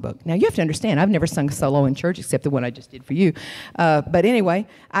first songbook. Now, you have to understand, I've never sung solo in church except the one I just did for you. But anyway,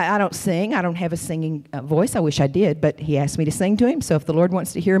 I don't sing. I don't have a singing voice. I wish I did, but he asked me to sing to him. So if the Lord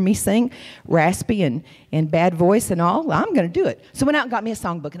wants to hear me sing, raspy and bad voice and all, I'm going to do it. So I went out and got me a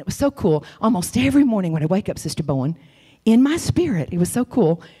songbook, and it was so cool. Almost every morning when I wake up, Sister Bowen, in my spirit, it was so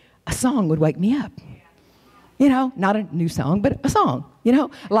cool, a song would wake me up. You know, not a new song, but a song. You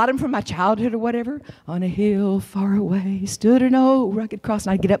know, a lot of them from my childhood or whatever. On a hill far away stood an old rugged cross.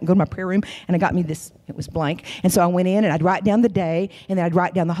 And I'd get up and go to my prayer room, and I got me this, it was blank. And so I went in, and I'd write down the day, and then I'd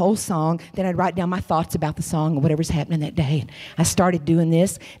write down the whole song. Then I'd write down my thoughts about the song or whatever's happening that day. And I started doing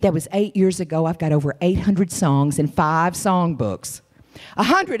this. That was 8 years ago. I've got over 800 songs in 5 songbooks.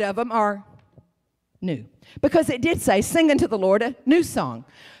 100 of them are new. Because it did say, sing unto the Lord a new song.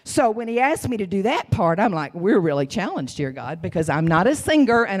 So when he asked me to do that part, I'm like, we're really challenged here, God, because I'm not a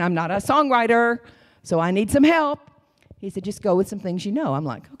singer and I'm not a songwriter, so I need some help. He said, just go with some things you know. I'm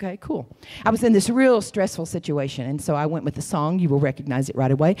like, okay, cool. I was in this real stressful situation, and so I went with the song. You will recognize it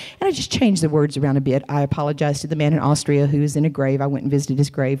right away. And I just changed the words around a bit. I apologized to the man in Austria who is in a grave. I went and visited his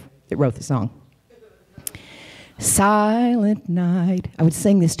grave that wrote the song. Silent night. I would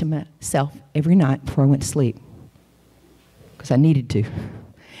sing this to myself every night before I went to sleep because I needed to.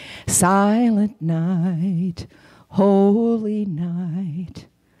 Silent night, holy night,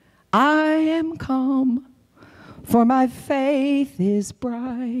 I am calm, for my faith is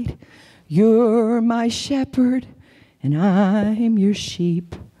bright. You're my shepherd, and I'm your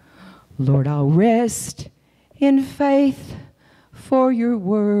sheep. Lord, I'll rest in faith, for your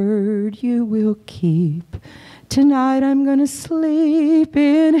word you will keep. Tonight I'm gonna sleep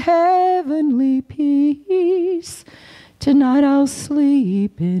in heavenly peace. Tonight I'll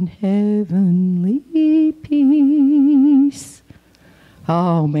sleep in heavenly peace.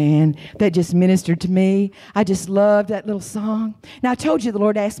 Oh man, that just ministered to me. I just loved that little song. Now I told you the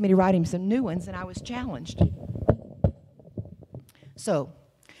Lord asked me to write him some new ones, and I was challenged. So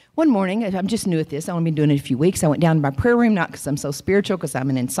one morning, I'm just new at this. I've only been doing it a few weeks. I went down to my prayer room, not because I'm so spiritual, because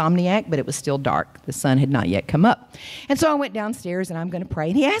I'm an insomniac, but it was still dark. The sun had not yet come up. And so I went downstairs, and I'm going to pray.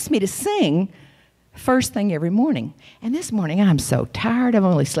 And he asked me to sing first thing every morning. And this morning, I'm so tired. I've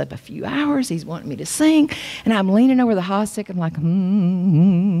only slept a few hours. He's wanting me to sing. And I'm leaning over the hostic. I'm like,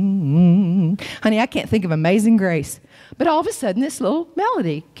 Honey, I can't think of Amazing Grace. But all of a sudden, this little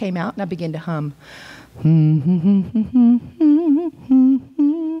melody came out, and I began to hum.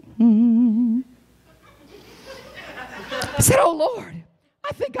 I said, oh, Lord,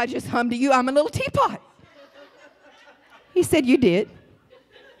 I think I just hummed to you. I'm a little teapot. He said, you did.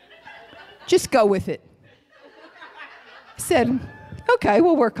 Just go with it. I said, okay,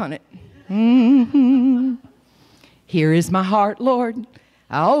 we'll work on it. Here is my heart, Lord.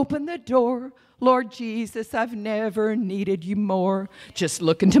 I open the door. Lord Jesus, I've never needed you more. Just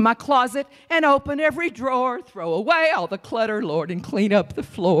look into my closet and open every drawer. Throw away all the clutter, Lord, and clean up the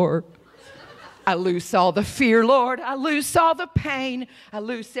floor. I loose all the fear, Lord. I loose all the pain. I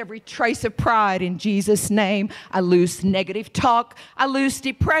loose every trace of pride in Jesus' name. I loose negative talk. I loose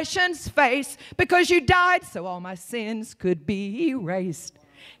depression's face, because you died so all my sins could be erased.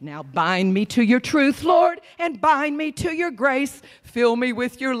 Now bind me to your truth, Lord, and bind me to your grace. Fill me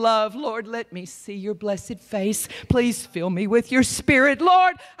with your love, Lord. Let me see your blessed face. Please fill me with your spirit,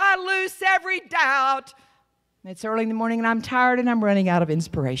 Lord. I loose every doubt. It's early in the morning and I'm tired and I'm running out of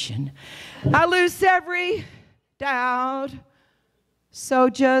inspiration. I loose every doubt. So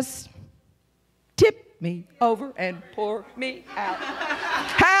just tip me over and pour me out.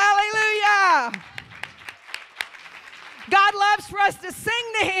 Hallelujah! God loves for us to sing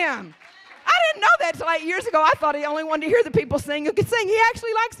to him. I didn't know that until 8 years ago. I thought he only wanted to hear the people sing who could sing. He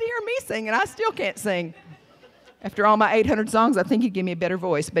actually likes to hear me sing, and I still can't sing. After all my 800 songs, I think he'd give me a better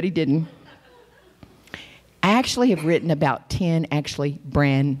voice, but he didn't. I actually have written about 10 actually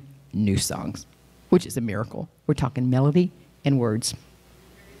brand new songs, which is a miracle. We're talking melody and words.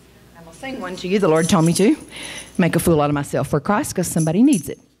 I will sing one to you. The Lord told me to make a fool out of myself for Christ, because somebody needs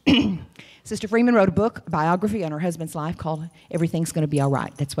it. Sister Freeman wrote a book, a biography on her husband's life called Everything's Going to Be All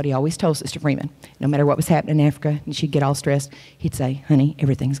Right. That's what he always told Sister Freeman. No matter what was happening in Africa, and she'd get all stressed, he'd say, honey,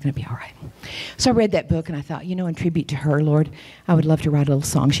 everything's going to be all right. So I read that book, and I thought, you know, in tribute to her, Lord, I would love to write a little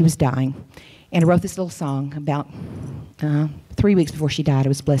song. She was dying. And I wrote this little song about 3 weeks before she died. I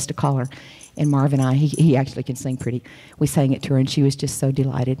was blessed to call her. And Marv and I, he actually can sing pretty. We sang it to her, and she was just so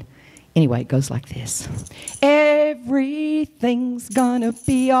delighted. Anyway, it goes like this. Everything's gonna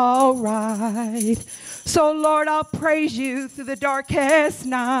be all right. So, Lord, I'll praise you through the darkest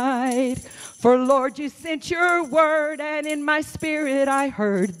night. For Lord, you sent your word, and in my spirit I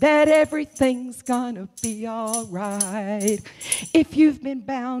heard that everything's gonna be all right. If you've been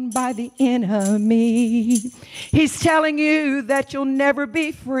bound by the enemy, he's telling you that you'll never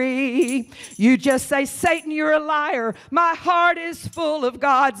be free. You just say, Satan, you're a liar. My heart is full of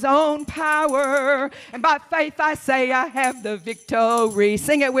God's own power. And by faith I say I have the victory.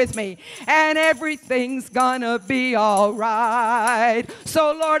 Sing it with me. And everything's gonna be all right.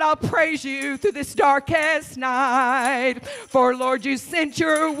 So Lord, I'll praise you through this darkest night. For Lord, you sent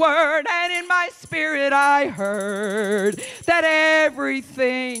your word, and in my spirit I heard that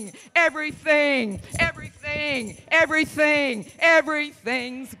everything's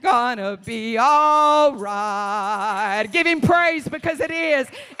gonna be all right. Give him praise, because it is.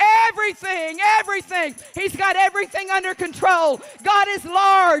 Everything. He's got everything under control. God is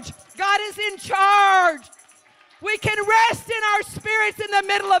large. God is in charge. We can rest in our spirits in the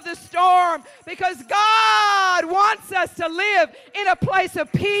middle of the storm, because God wants us to live in a place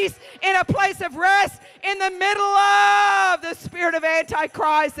of peace, in a place of rest, in the middle of the spirit of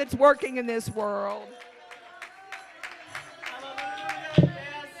Antichrist that's working in this world.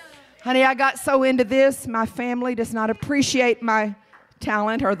 Honey, I got so into this, my family does not appreciate my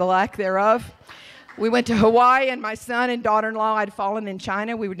talent or the lack thereof. We went to Hawaii, and my son and daughter-in-law had fallen in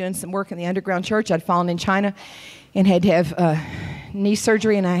China. We were doing some work in the underground church. I'd fallen in China and had to have knee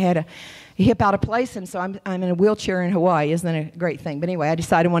surgery, and I had a hip out of place, and so I'm in a wheelchair in Hawaii. Isn't that a great thing? But anyway, I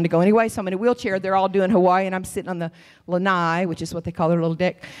decided I wanted to go anyway, so I'm in a wheelchair. They're all doing Hawaii, and I'm sitting on the lanai, which is what they call their little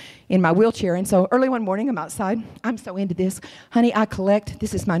deck, in my wheelchair. And so early one morning, I'm outside. I'm so into this. Honey, I collect.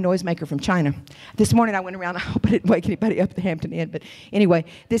 This is my noisemaker from China. This morning, I went around. I hope I didn't wake anybody up at the Hampton Inn. But anyway,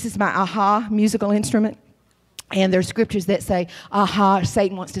 this is my aha musical instrument. And there's scriptures that say, aha,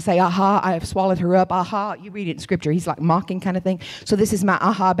 Satan wants to say, aha, I have swallowed her up, aha. You read it in scripture. He's like mocking kind of thing. So this is my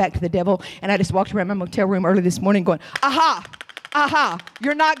aha back to the devil. And I just walked around my motel room early this morning going, aha, aha,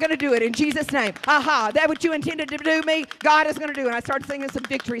 you're not going to do it in Jesus' name. Aha, that what you intended to do me, God is going to do. And I started singing some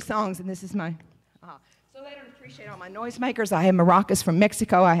victory songs, and this is my aha. So they don't appreciate all my noisemakers. I have maracas from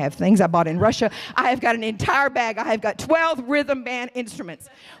Mexico. I have things I bought in Russia. I have got an entire bag. I have got 12 rhythm band instruments.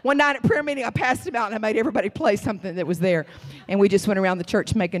 One night at prayer meeting, I passed them out, and I made everybody play something that was there. And we just went around the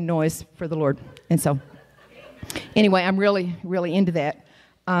church making noise for the Lord. And so, anyway, I'm really, really into that.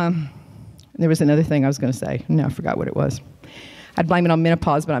 There was another thing I was going to say. No, I forgot what it was. I'd blame it on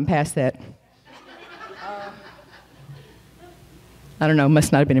menopause, but I'm past that. I don't know,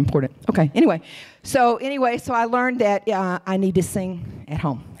 must not have been important. Okay, anyway, so I learned that I need to sing at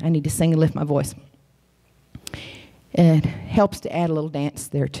home. I need to sing and lift my voice. It helps to add a little dance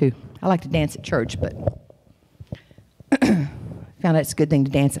there too. I like to dance at church, but found out it's a good thing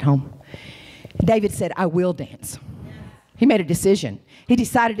to dance at home. David said, I will dance. He made a decision. He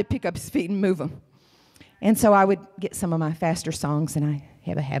decided to pick up his feet and move them. And so I would get some of my faster songs, and I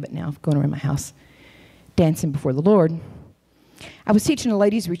have a habit now of going around my house dancing before the Lord. I was teaching a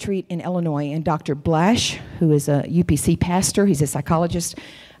ladies' retreat in Illinois, and Dr. Blash, who is a UPC pastor, he's a psychologist.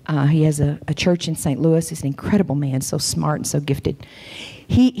 He has a church in St. Louis. He's an incredible man, so smart and so gifted.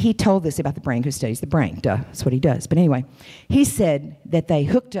 He told us about the brain, who studies the brain. Duh, that's what he does. But anyway, he said that they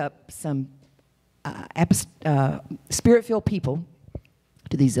hooked up some spirit-filled people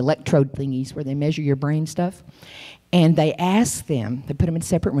to these electrode thingies where they measure your brain stuff. And they asked them, they put them in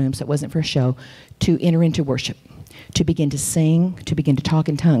separate rooms, so it wasn't for a show, to enter into worship, to begin to sing, to begin to talk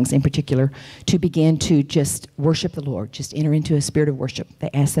in tongues in particular, to begin to just worship the Lord, just enter into a spirit of worship. They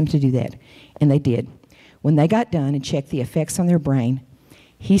asked them to do that, and they did. When they got done and checked the effects on their brain,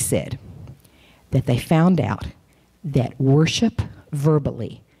 he said that they found out that worship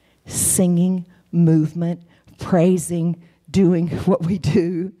verbally, singing, movement, praising, doing what we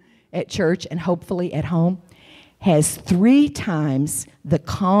do at church and hopefully at home, has 3 times the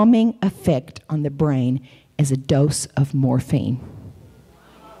calming effect on the brain as a dose of morphine.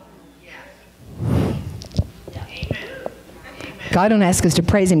 God don't ask us to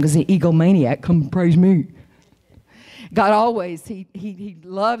praise him because he's an egomaniac. Come praise me. God always, he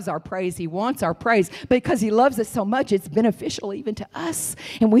loves our praise. He wants our praise. Because he loves us so much, it's beneficial even to us.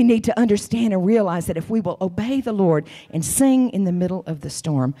 And we need to understand and realize that if we will obey the Lord and sing in the middle of the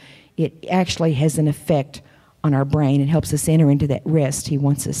storm, it actually has an effect on our brain and helps us enter into that rest he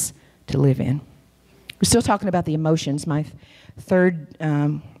wants us to live in. We're still talking about the emotions. My third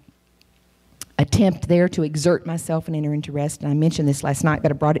attempt there to exert myself and enter into rest, and I mentioned this last night, but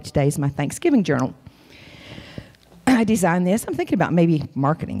I brought it today as my Thanksgiving journal. I I designed this. I'm thinking about maybe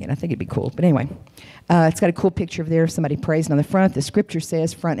marketing it. I think it'd be cool. But anyway, it's got a cool picture of there, somebody praising on the front. The scripture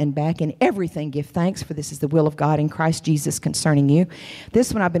says, front and back, in everything give thanks, for this is the will of God in Christ Jesus concerning you.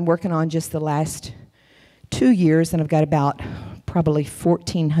 This one I've been working on just the last 2 years, and I've got about probably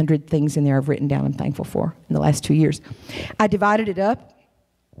 1,400 things in there I've written down I'm thankful for in the last 2 years. I divided it up.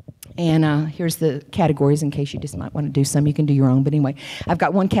 And here's the categories in case you just might want to do some. You can do your own. But anyway, I've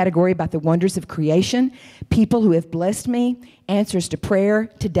got one category about the wonders of creation, people who have blessed me, answers to prayer,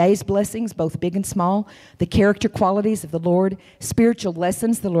 today's blessings, both big and small, the character qualities of the Lord, spiritual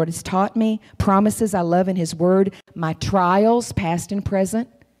lessons the Lord has taught me, promises I love in His Word, my trials, past and present.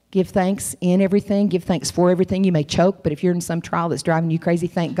 Give thanks in everything. Give thanks for everything. You may choke, but if you're in some trial that's driving you crazy,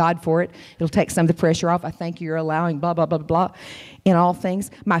 thank God for it. It'll take some of the pressure off. I thank you're allowing blah, blah, blah, blah, in all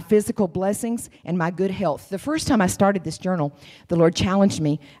things. My physical blessings and my good health. The first time I started this journal, the Lord challenged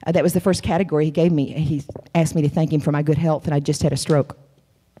me. That was the first category He gave me. He asked me to thank Him for my good health, and I just had a stroke.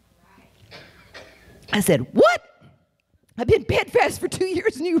 I said, what? I've been bedfast for 2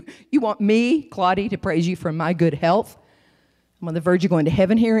 years, and you want me, Claudette, to praise you for my good health? I'm on the verge of going to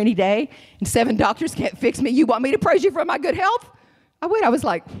heaven here any day, and 7 doctors can't fix me. You want me to praise you for my good health? I was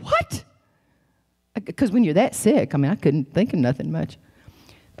like, what? Because when you're that sick, I couldn't think of nothing much.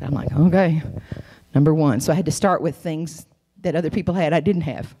 But I'm like, okay, number one. So I had to start with things that other people had I didn't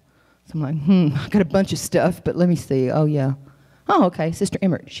have. So I'm like, I got a bunch of stuff, but let me see. Oh, yeah. Oh, okay, Sister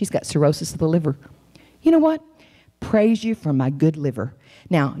Emmert, she's got cirrhosis of the liver. You know what? Praise you for my good liver.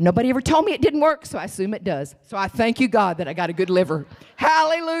 Now, nobody ever told me it didn't work, so I assume it does. So I thank you, God, that I got a good liver.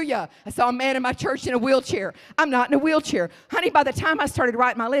 Hallelujah. I saw a man in my church in a wheelchair. I'm not in a wheelchair. Honey, by the time I started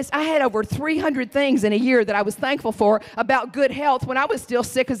writing my list, I had over 300 things in a year that I was thankful for about good health when I was still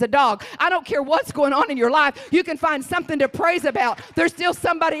sick as a dog. I don't care what's going on in your life. You can find something to praise about. There's still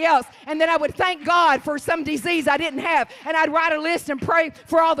somebody else. And then I would thank God for some disease I didn't have. And I'd write a list and pray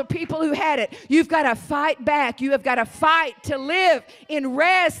for all the people who had it. You've got to fight back. You have got to fight to live in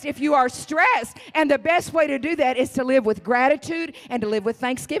rest if you are stressed. And the best way to do that is to live with gratitude and to live with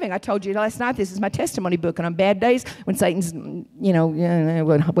thanksgiving. I told you last night, this is my testimony book, and on bad days when Satan's,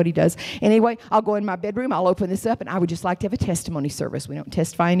 what he does. Anyway, I'll go in my bedroom, I'll open this up, and I would just like to have a testimony service. We don't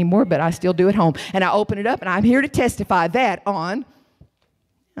testify anymore, but I still do at home. And I open it up, and I'm here to testify that on,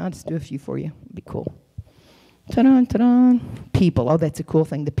 I'll just do a few for you. It'd be cool. Ta-da, ta-da. People. Oh, that's a cool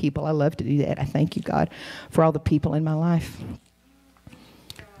thing. The people. I love to do that. I thank you, God, for all the people in my life.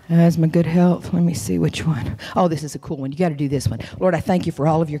 As my good health. Let me see which one. Oh, this is a cool one. You got to do this one. Lord, I thank you for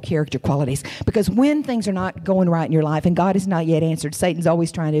all of your character qualities. Because when things are not going right in your life and God has not yet answered, Satan's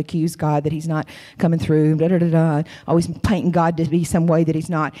always trying to accuse God that He's not coming through, always painting God to be some way that He's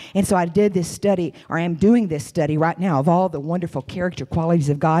not. And so I did this study, or I am doing this study right now of all the wonderful character qualities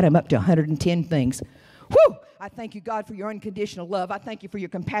of God. I'm up to 110 things. Whew! I thank you, God, for your unconditional love. I thank you for your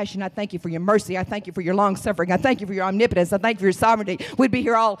compassion. I thank you for your mercy. I thank you for your long suffering. I thank you for your omnipotence. I thank you for your sovereignty. We'd be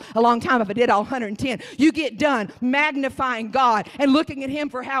here a long time if I did all 110. You get done magnifying God and looking at Him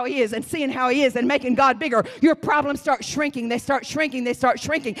for how He is and seeing how He is and making God bigger. Your problems start shrinking. They start shrinking. They start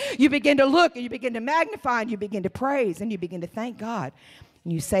shrinking. You begin to look and you begin to magnify and you begin to praise and you begin to thank God.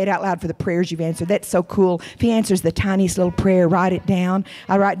 And you say it out loud for the prayers you've answered. That's so cool. If He answers the tiniest little prayer, write it down.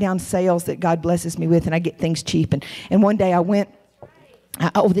 I write down sales that God blesses me with, and I get things cheap. And one day I went,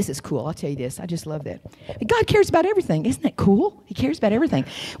 oh, this is cool. I'll tell you this. I just love that. God cares about everything. Isn't that cool? He cares about everything.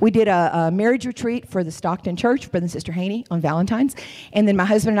 We did a marriage retreat for the Stockton Church, Brother and Sister Haney, on Valentine's. And then my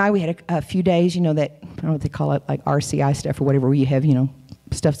husband and I, we had a few days, that, I don't know what they call it, like RCI stuff or whatever, where you have,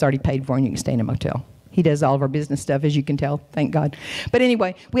 stuff's already paid for and you can stay in a motel. He does all of our business stuff, as you can tell, thank God. But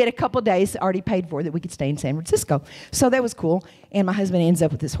anyway, we had a couple of days already paid for that we could stay in San Francisco. So that was cool. And my husband ends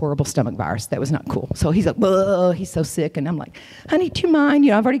up with this horrible stomach virus. That was not cool. So he's like, ugh, he's so sick. And I'm like, honey, do you mind?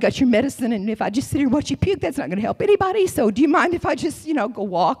 I've already got your medicine. And if I just sit here and watch you puke, that's not going to help anybody. So do you mind if I just, go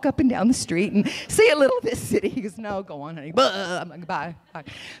walk up and down the street and see a little of this city? He goes, no, go on, honey. I'm like, bye.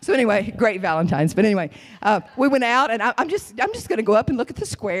 So anyway, great Valentine's. But anyway, we went out, and I'm just going to go up and look at the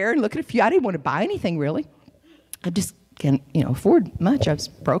square and look at a few. I didn't want to buy anything, really. I just can't, afford much. I was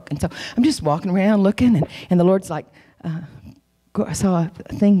broke. And so I'm just walking around looking, and the Lord's like, I saw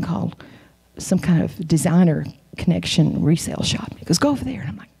a thing called some kind of designer connection resale shop. He goes, go over there. And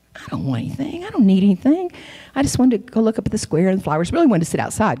I'm like, I don't want anything. I don't need anything. I just wanted to go look up at the square and the flowers. Really wanted to sit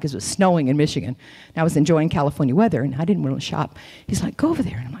outside because it was snowing in Michigan. And I was enjoying California weather, and I didn't want to shop. He's like, go over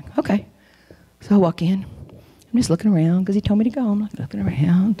there. And I'm like, okay. So I walk in. I'm just looking around because he told me to go. I'm like looking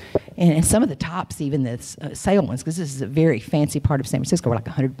around. And some of the tops, even the sale ones, because this is a very fancy part of San Francisco, were like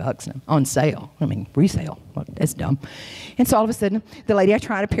 $100 and on sale. I mean, resale. Well, that's dumb. And so all of a sudden, the lady, I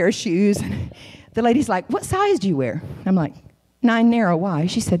tried a pair of shoes. And the lady's like, what size do you wear? I'm like, 9 narrow. Why?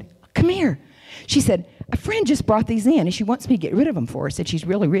 She said, come here. She said, a friend just brought these in, and she wants me to get rid of them for her. Said she's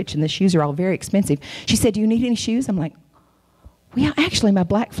really rich, and the shoes are all very expensive. She said, do you need any shoes? I'm like, well, actually, my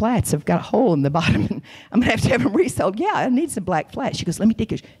black flats have got a hole in the bottom, and I'm going to have them resold. Yeah, I need some black flats. She goes, let me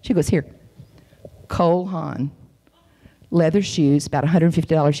take yours. She goes, here, Cole Haan. Leather shoes, about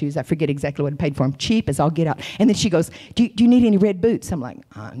 $150 shoes. I forget exactly what I paid for them. Cheap as all get out. And then she goes, do you need any red boots? I'm like,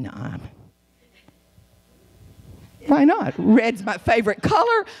 no. Why not? Red's my favorite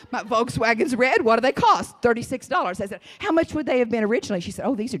color. My Volkswagen's red. What do they cost? $36. I said, how much would they have been originally? She said,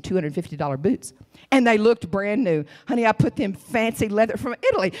 oh, these are $250 boots. And they looked brand new. Honey, I put them fancy leather from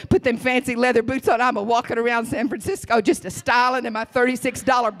Italy, put them fancy leather boots on. I'm walking around San Francisco just styling in my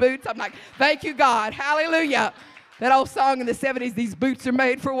 $36 boots. I'm like, thank you, God. Hallelujah. That old song in the 70s, these boots are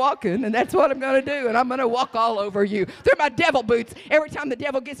made for walking, and that's what I'm going to do, and I'm going to walk all over you. They're my devil boots. Every time the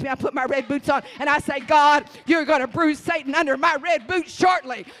devil gets me, I put my red boots on, and I say, God, you're going to bruise Satan under my red boots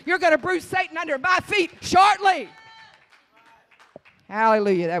shortly. You're going to bruise Satan under my feet shortly.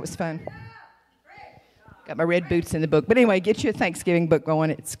 Hallelujah. That was fun. Got my red boots in the book. But anyway, get you a Thanksgiving book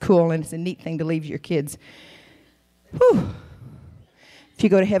going. It's cool, and it's a neat thing to leave your kids. Whew. If you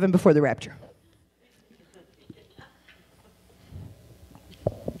go to heaven before the rapture.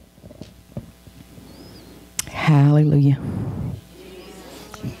 Hallelujah.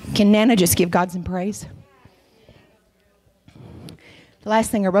 Can Nana just give God some praise? The last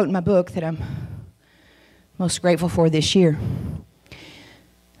thing I wrote in my book that I'm most grateful for this year, I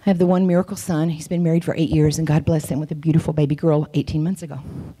have the one miracle son. He's been married for 8 years, and God blessed him with a beautiful baby girl 18 months ago.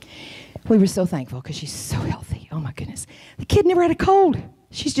 We were so thankful because she's so healthy. Oh, my goodness. The kid never had a cold.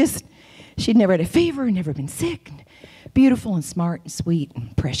 She'd never had a fever, never been sick. And beautiful and smart and sweet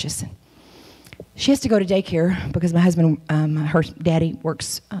and precious. And she has to go to daycare because my husband, her daddy,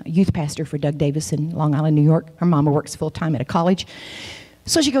 works youth pastor for Doug Davis in Long Island, New York. Her mama works full-time at a college.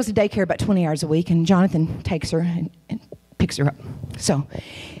 So she goes to daycare about 20 hours a week, and Jonathan takes her and picks her up. So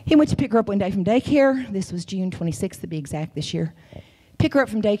he went to pick her up one day from daycare. This was June 26th, to be exact, this year. Pick her up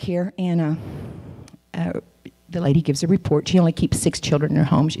from daycare, and the lady gives a report. She only keeps 6 children in her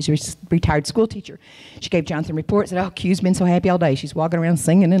home. She's a retired school teacher. She gave Jonathan a report, said, oh, Q's been so happy all day. She's walking around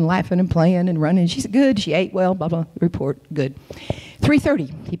singing and laughing and playing and running. She's good. She ate well, blah, blah. Report, good.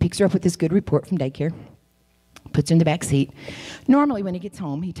 3:30, he picks her up with this good report from daycare, puts her in the back seat. Normally when he gets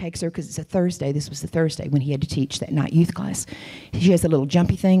home, he takes her, because it's a Thursday. This was the Thursday when he had to teach that night youth class. She has a little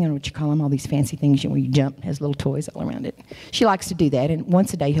jumpy thing, I don't know what you call them, all these fancy things where you jump, has little toys all around it. She likes to do that, and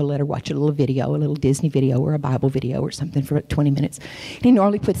once a day he'll let her watch a little video, a little Disney video or a Bible video or something for 20 minutes. And he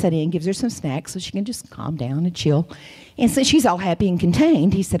normally puts that in, gives her some snacks so she can just calm down and chill. And so she's all happy and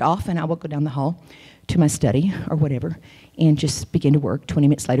contained. He said, off, and I will go down the hall to my study or whatever and just begin to work. 20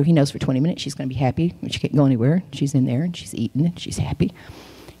 minutes later, he knows for 20 minutes she's going to be happy. She can't go anywhere. She's in there and she's eating and she's happy.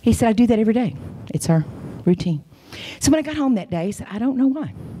 He said, I do that every day. It's our routine. So when I got home that day, he said, I don't know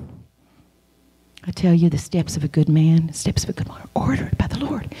why. I tell you, the steps of a good man, the steps of a good woman are ordered by the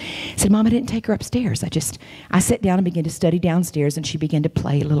Lord. He said, Mom, I didn't take her upstairs. I sat down and began to study downstairs, and she began to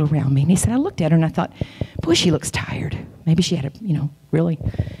play a little around me. And he said, I looked at her and I thought, boy, she looks tired. Maybe she had a, really.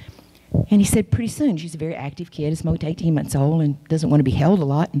 And he said, pretty soon, she's a very active kid, is about 18 months old and doesn't want to be held a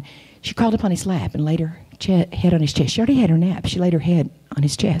lot. And she crawled up on his lap and laid her head on his chest. She already had her nap. She laid her head on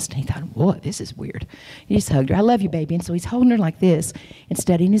his chest. And he thought, boy, this is weird. He just hugged her. I love you, baby. And so he's holding her like this and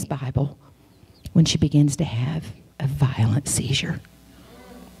studying his Bible when she begins to have a violent seizure.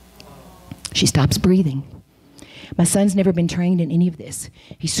 She stops breathing. My son's never been trained in any of this.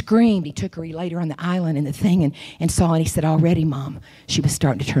 He screamed. He took her. He laid her on the island and the thing and saw. And he said, already, Mom, she was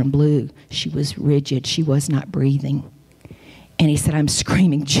starting to turn blue. She was rigid. She was not breathing. And he said, I'm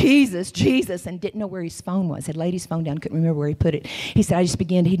screaming, Jesus, Jesus, and didn't know where his phone was. Had laid his phone down, couldn't remember where he put it. He said,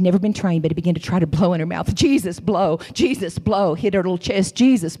 he'd never been trained, but he began to try to blow in her mouth. Jesus, blow, hit her little chest,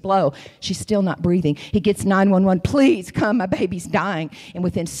 Jesus, blow. She's still not breathing. He gets 911, please come, my baby's dying. And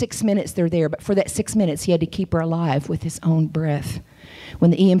within 6 minutes, they're there. But for that 6 minutes, he had to keep her alive with his own breath. When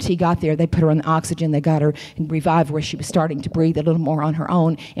the EMT got there, they put her on the oxygen. They got her and revived where she was starting to breathe a little more on her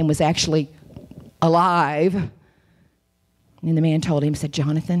own and was actually alive. And the man told him, said,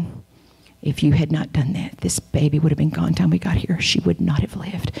 Jonathan, if you had not done that, this baby would have been gone time we got here. She would not have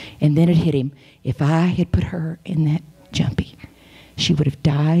lived. And then it hit him. If I had put her in that jumpy, she would have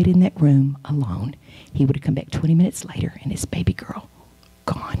died in that room alone. He would have come back 20 minutes later and his baby girl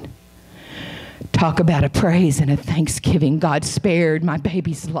gone. Talk about a praise and a thanksgiving. God spared my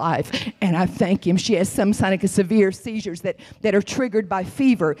baby's life, and I thank him. She has some kind of severe seizures that are triggered by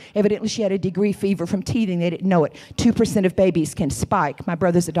fever. Evidently, she had a degree fever from teething. They didn't know it. 2% of babies can spike. My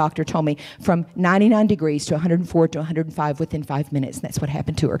brother's a doctor, told me, from 99 degrees to 104 to 105 within 5 minutes, and that's what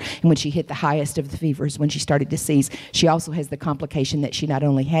happened to her. And when she hit the highest of the fevers, when she started to seize, she also has the complication that she not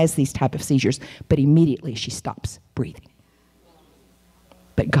only has these type of seizures, but immediately she stops breathing.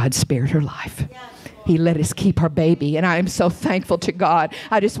 But God spared her life. He let us keep our baby, and I am so thankful to God.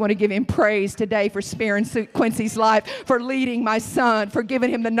 I just want to give him praise today for sparing Quincy's life, for leading my son, for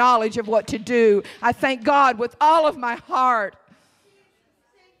giving him the knowledge of what to do. I thank God with all of my heart.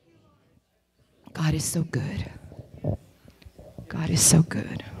 God is so good. God is so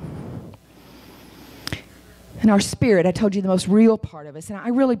good. And our spirit, I told you the most real part of us, and I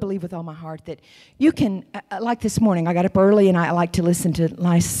really believe with all my heart that you can, like this morning, I got up early and I like to listen to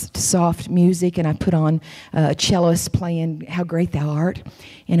nice, soft music, and I put on a cellist playing How Great Thou Art,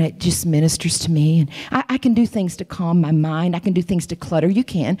 and it just ministers to me. And I can do things to calm my mind. I can do things to clutter. You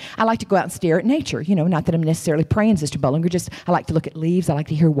can. I like to go out and stare at nature. You know, not that I'm necessarily praying, Sister Bollinger, just I like to look at leaves. I like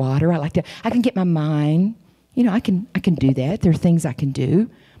to hear water. I can get my mind. You know, I can do that. There are things I can do.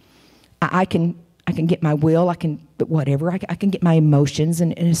 I can get my will, I can get my emotions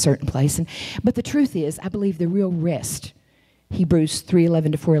in a certain place. But the truth is, I believe the real rest, Hebrews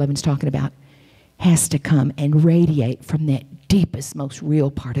 3:11 to 4:11 is talking about, has to come and radiate from that deepest, most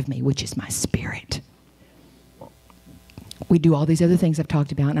real part of me, which is my spirit. We do all these other things I've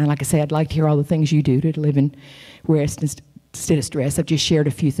talked about, and like I say, I'd like to hear all the things you do to live in rest instead of stress. I've just shared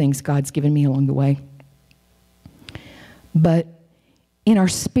a few things God's given me along the way. But in our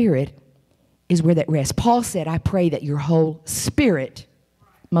spirit is where that rests. Paul said, I pray that your whole spirit,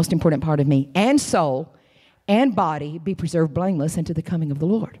 most important part of me, and soul and body be preserved blameless unto the coming of the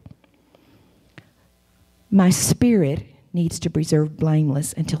Lord. My spirit needs to preserve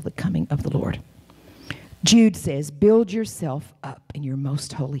blameless until the coming of the Lord. Jude says, build yourself up in your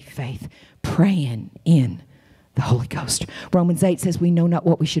most holy faith, praying in the Holy Ghost. Romans 8 says we know not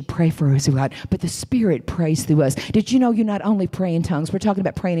what we should pray for as God, but the Spirit prays through us. Did you know you not only pray in tongues? We're talking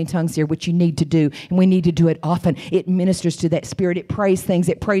about praying in tongues here, which you need to do, and we need to do it often. It ministers to that Spirit. It prays things.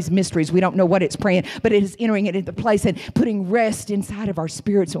 It prays mysteries. We don't know what it's praying, but it is entering it into place and putting rest inside of our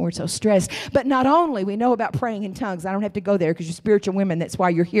spirits when we're so stressed. But not only we know about praying in tongues. I don't have to go there because you're spiritual women. That's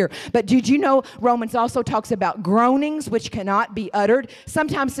why you're here. But did you know Romans also talks about groanings which cannot be uttered?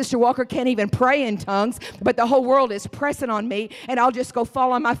 Sometimes Sister Walker can't even pray in tongues, but the whole world is pressing on me, and I'll just go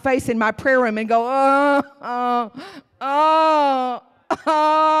fall on my face in my prayer room and go,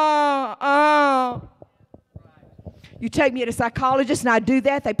 You take me to a psychologist, and I do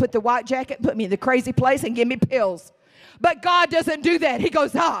that. They put the white jacket, put me in the crazy place, and give me pills. But God doesn't do that. He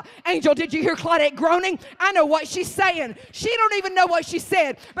goes, Angel, did you hear Claudette groaning? I know what she's saying. She don't even know what she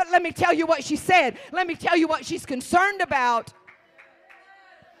said, but let me tell you what she said. Let me tell you what she's concerned about.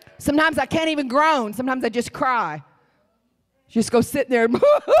 Sometimes I can't even groan. Sometimes I just cry. Just go sit there. And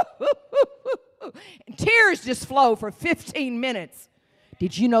tears just flow for 15 minutes.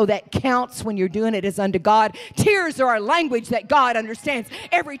 Did you know that counts when you're doing it as unto God? Tears are a language that God understands.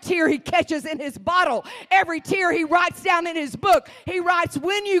 Every tear he catches in his bottle. Every tear he writes down in his book. He writes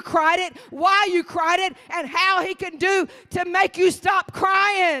when you cried it, why you cried it, and how he can do to make you stop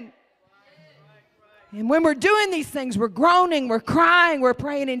crying. And when we're doing these things, we're groaning, we're crying, we're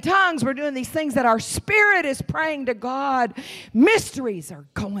praying in tongues, we're doing these things that our spirit is praying to God. Mysteries are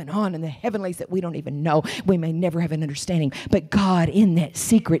going on in the heavenlies that we don't even know. We may never have an understanding. But God, in that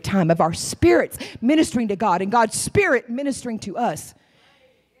secret time of our spirits ministering to God and God's Spirit ministering to us,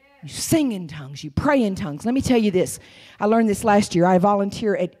 you sing in tongues, you pray in tongues. Let me tell you this. I learned this last year. I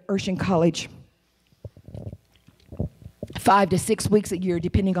volunteer at Urshan College 5 to 6 weeks a year,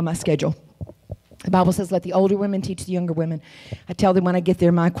 depending on my schedule. The Bible says, let the older women teach the younger women. I tell them when I get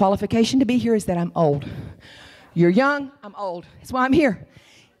there, my qualification to be here is that I'm old. You're young, I'm old. That's why I'm here.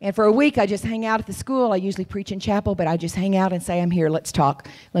 And for a week, I just hang out at the school. I usually preach in chapel, but I just hang out and say, I'm here, let's talk.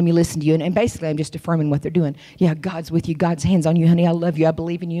 Let me listen to you. And basically, I'm just affirming what they're doing. Yeah, God's with you. God's hands on you, honey. I love you. I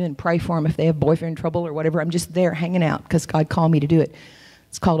believe in you, and pray for them if they have boyfriend trouble or whatever. I'm just there hanging out because God called me to do it.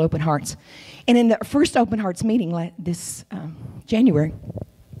 It's called Open Hearts. And in the first Open Hearts meeting this January,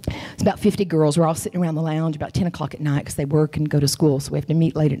 It's about 50 girls. We're all sitting around the lounge about 10 o'clock at night because they work and go to school, so we have to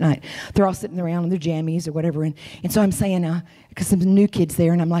meet late at night. They're all sitting around in their jammies or whatever. And so I'm saying, because some new kids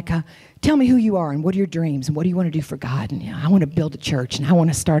there, and I'm like, tell me who you are and what are your dreams and what do you want to do for God? And I want to build a church and I want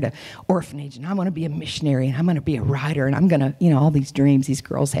to start an orphanage and I want to be a missionary and I'm going to be a writer and I'm going to, all these dreams these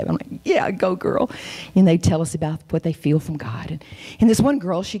girls have. I'm like, yeah, go girl. And they tell us about what they feel from God. And this one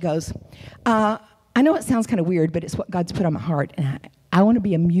girl, she goes, I know it sounds kind of weird, but it's what God's put on my heart. And I want to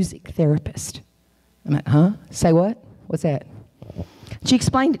be a music therapist. I'm like, huh? Say what? What's that? She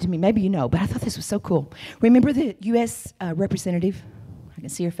explained it to me. Maybe you know, but I thought this was so cool. Remember the U.S. representative? I can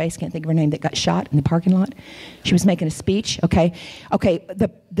see her face, can't think of her name, that got shot in the parking lot? She was making a speech. Okay.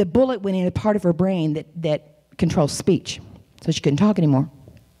 The bullet went in a part of her brain that controls speech, so she couldn't talk anymore.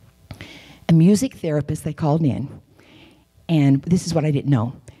 A music therapist they called in, and this is what I didn't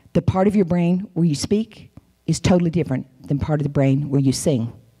know. The part of your brain where you speak is totally different than part of the brain where you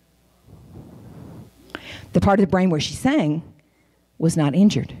sing. The part of the brain where she sang was not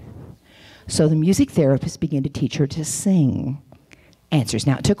injured. So the music therapist began to teach her to sing answers.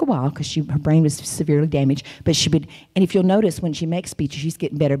 Now, it took a while because her brain was severely damaged, but she would, and if you'll notice when she makes speeches, she's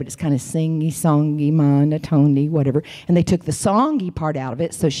getting better, but it's kind of singy, songy, monotony, whatever. And they took the songy part out of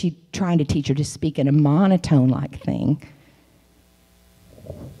it, so she's trying to teach her to speak in a monotone-like thing.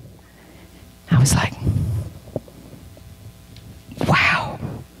 I was like, wow,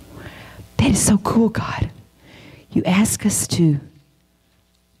 that is so cool, God. You ask us to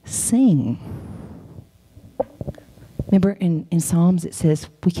sing. Remember in Psalms it says,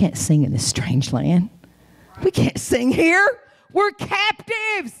 we can't sing in this strange land. We can't sing here. We're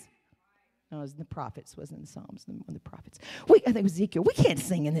captives. No, it was in the prophets, wasn't in the Psalms, one of the prophets. I think it was Ezekiel. We can't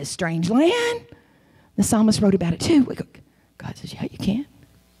sing in this strange land. The psalmist wrote about it too. God says, yeah, you can.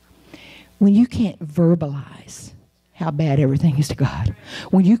 When you can't verbalize how bad everything is to God,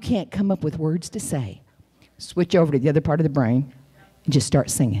 when you can't come up with words to say, switch over to the other part of the brain and just start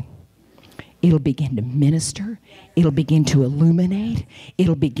singing. It'll begin to minister. It'll begin to illuminate.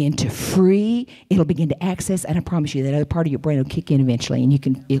 It'll begin to free. It'll begin to access. And I promise you that other part of your brain will kick in eventually,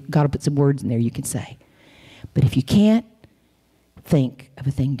 and God will put some words in there you can say. But if you can't think of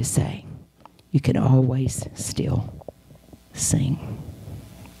a thing to say, you can always still sing.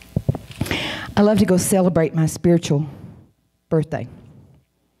 I love to go celebrate my spiritual birthday.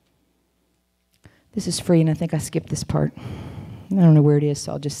 This is free, and I think I skipped this part. I don't know where it is,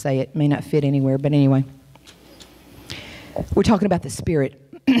 so I'll just say it. It may not fit anywhere, but anyway. We're talking about the Spirit.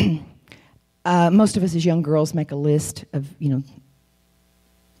 Most of us as young girls make a list of,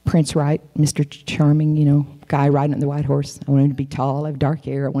 Prince Right, Mr. Charming, guy riding on the white horse. I want him to be tall, have dark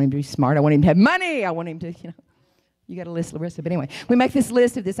hair. I want him to be smart. I want him to have money. I want him to, You got a list, Larissa. But anyway, we make this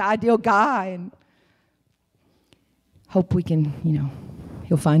list of this ideal guy and hope we can,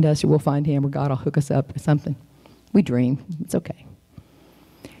 he'll find us or we'll find him or God will hook us up or something. We dream. It's okay.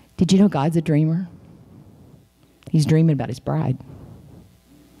 Did you know God's a dreamer? He's dreaming about his bride.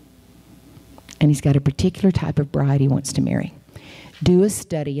 And he's got a particular type of bride he wants to marry. Do a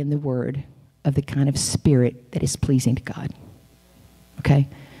study in the Word of the kind of spirit that is pleasing to God. Okay?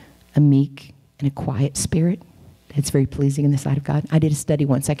 A meek and a quiet spirit. It's very pleasing in the sight of God. I did a study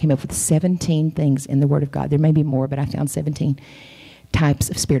once. I came up with 17 things in the Word of God. There may be more, but I found 17 types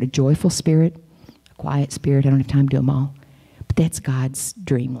of spirit. A joyful spirit, a quiet spirit. I don't have time to do them all. But that's God's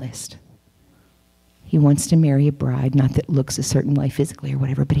dream list. He wants to marry a bride, not that looks a certain way physically or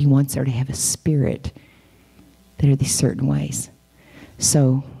whatever, but he wants her to have a spirit that are these certain ways.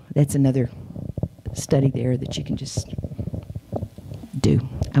 So that's another study there that you can just do.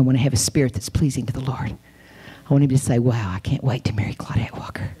 I want to have a spirit that's pleasing to the Lord. I want him to say, wow, I can't wait to marry Claudette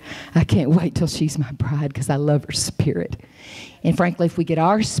Walker. I can't wait till she's my bride because I love her spirit. And frankly, if we get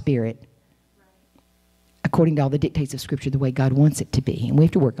our spirit according to all the dictates of Scripture the way God wants it to be, and we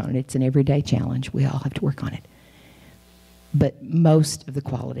have to work on it. It's an everyday challenge. We all have to work on it. But most of the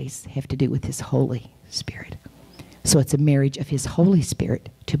qualities have to do with his Holy Spirit. So it's a marriage of his Holy Spirit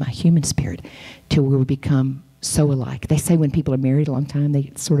to my human spirit till we become so alike. They say when people are married a long time, they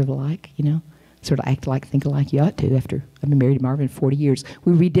get sort of alike, sort of act alike, think alike. You ought to. After I've been married to Marvin 40 years.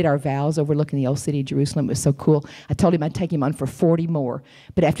 We redid our vows overlooking the old city of Jerusalem. It was so cool. I told him I'd take him on for 40 more.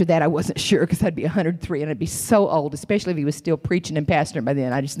 But after that, I wasn't sure because I'd be 103 and I'd be so old, especially if he was still preaching and pastoring by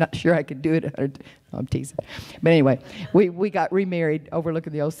then. I'm just not sure I could do it. No, I'm teasing. But anyway, we got remarried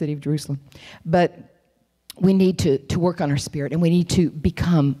overlooking the old city of Jerusalem. But we need to work on our spirit, and we need to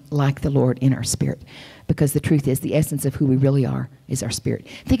become like the Lord in our spirit, because the truth is the essence of who we really are is our spirit.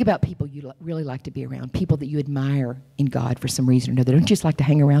 Think about people you really like to be around, people that you admire in God for some reason or another. Don't you just like to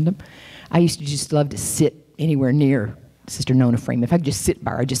hang around them? I used to just love to sit anywhere near Sister Nona Freeman. If I could just sit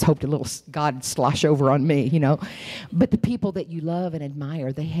by her, I just hoped a little God would slosh over on me, you know. But the people that you love and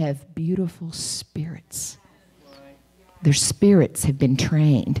admire, they have beautiful spirits. Their spirits have been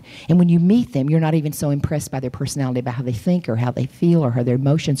trained. And when you meet them, you're not even so impressed by their personality, about how they think or how they feel or how their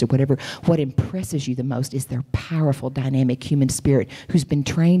emotions or whatever. What impresses you the most is their powerful, dynamic human spirit who's been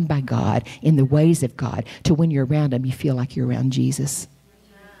trained by God in the ways of God to when you're around them, you feel like you're around Jesus.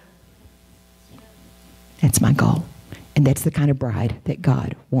 That's my goal. And that's the kind of bride that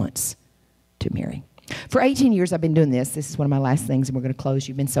God wants to marry. For 18 years, I've been doing this. This is one of my last things, and we're going to close.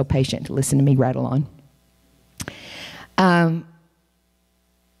 You've been so patient to listen to me rattle on. On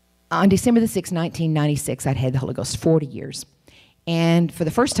December the 6th, 1996, I'd had the Holy Ghost 40 years. And for the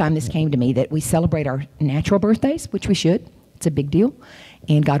first time, this came to me that we celebrate our natural birthdays, which we should. It's a big deal.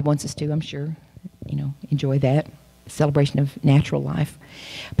 And God wants us to, I'm sure, enjoy that celebration of natural life.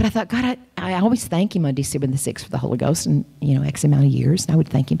 But I thought, God, I always thank him on December the 6th for the Holy Ghost and, X amount of years. And I would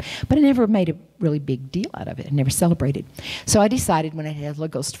thank him. But I never made a really big deal out of it. I never celebrated. So I decided when I had the Holy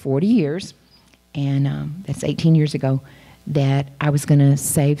Ghost 40 years, and that's 18 years ago, that I was going to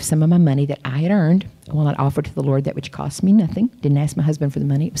save some of my money that I had earned. Well, I'd offered to the Lord that which cost me nothing. Didn't ask my husband for the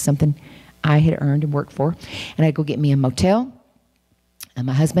money. It was something I had earned and worked for. And I'd go get me a motel. And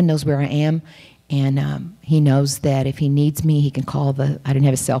my husband knows where I am. And he knows that if he needs me, he can call I didn't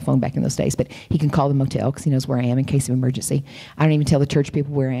have a cell phone back in those days, but he can call the motel because he knows where I am in case of emergency. I don't even tell the church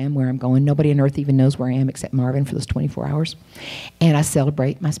people where I am, where I'm going. Nobody on earth even knows where I am except Marvin for those 24 hours. And I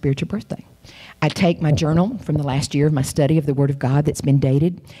celebrate my spiritual birthday. I take my journal from the last year of my study of the Word of God that's been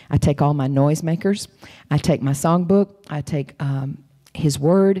dated. I take all my noisemakers. I take my songbook. I take His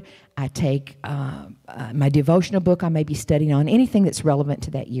Word. I take my devotional book I may be studying on, anything that's relevant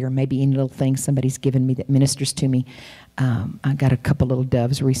to that year, maybe any little thing somebody's given me that ministers to me. I got a couple little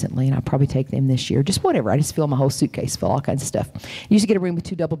doves recently, and I'll probably take them this year. Just whatever. I just fill my whole suitcase full, all kinds of stuff. I usually get a room with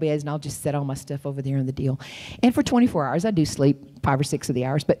 2 double beds, and I'll just set all my stuff over there in the deal. And for 24 hours, I do sleep 5 or 6 of the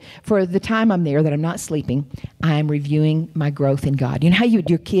hours, but for the time I'm there that I'm not sleeping, I'm reviewing my growth in God. You know how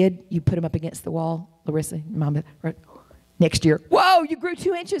your kid, you put him up against the wall, Larissa, Mama, right? Next year, whoa, you grew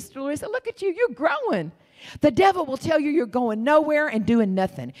 2 inches, Larissa. Look at you, you're growing. The devil will tell you you're going nowhere and doing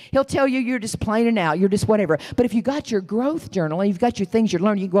nothing. He'll tell you you're just planing out, you're just whatever. But if you got your growth journal and you've got your things you're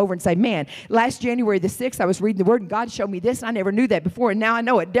learning, you can go over and say, man, last January the 6th, I was reading the Word and God showed me this. I never knew that before, and now I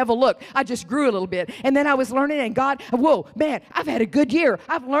know it. Devil, look, I just grew a little bit. And then I was learning, and God, whoa, man, I've had a good year.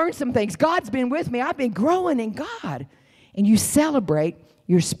 I've learned some things. God's been with me. I've been growing in God. And you celebrate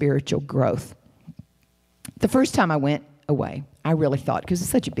your spiritual growth. The first time I went away, I really thought, because it's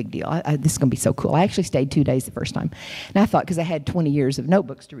such a big deal, this is going to be so cool. I actually stayed 2 days the first time. And I thought, because I had 20 years of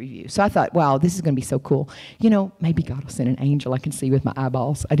notebooks to review. So I thought, wow, this is going to be so cool. Maybe God will send an angel I can see with my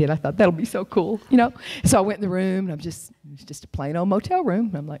eyeballs. I thought, that'll be so cool, So I went in the room, and it was just a plain old motel room.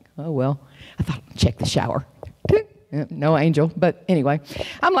 And I'm like, oh, well. I thought, check the shower. No angel. But anyway,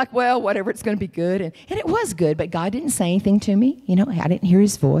 I'm like, well, whatever, it's going to be good. And it was good, but God didn't say anything to me. I didn't hear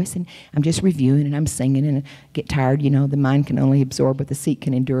his voice. And I'm just reviewing, and I'm singing, and I get tired. The mind can only absorb what the seat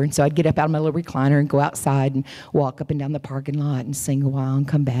can endure. And so I'd get up out of my little recliner and go outside and walk up and down the parking lot and sing a while and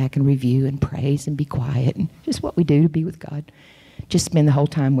come back and review and praise and be quiet. And just what we do to be with God. Just spend the whole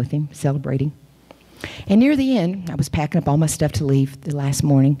time with him, celebrating. And near the end, I was packing up all my stuff to leave the last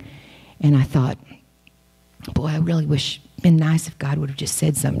morning. And I thought, boy, I really wish it'd been nice if God would have just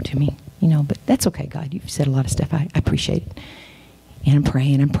said something to me, but that's okay, God. You've said a lot of stuff. I appreciate it. And I'm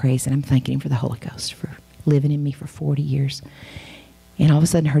praying, I'm praising, I'm thanking him for the Holy Ghost, for living in me for 40 years. And all of a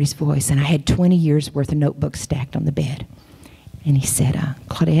sudden I heard his voice, and I had 20 years worth of notebooks stacked on the bed. And he said,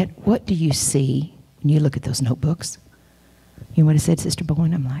 Claudette, what do you see when you look at those notebooks? You know what I said, Sister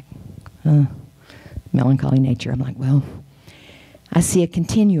Bowen? I'm like, melancholy nature. I'm like, well, I see a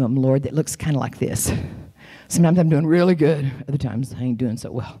continuum, Lord, that looks kind of like this. Sometimes I'm doing really good. Other times I ain't doing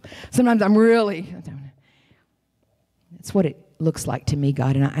so well. Sometimes I'm really... That's what it looks like to me,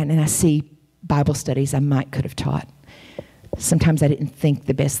 God. And I see Bible studies I could have taught. Sometimes I didn't think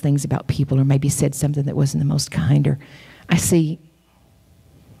the best things about people, or maybe said something that wasn't the most kind. Or I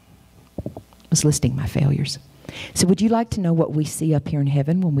was listing my failures. So would you like to know what we see up here in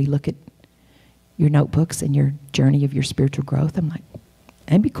heaven when we look at your notebooks and your journey of your spiritual growth? I'm like,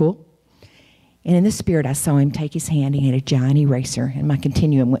 that'd be cool. And in the spirit, I saw him take his hand. He had a giant eraser, and my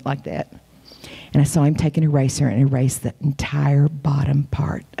continuum went like that. And I saw him take an eraser and erase the entire bottom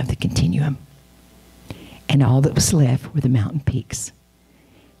part of the continuum. And all that was left were the mountain peaks.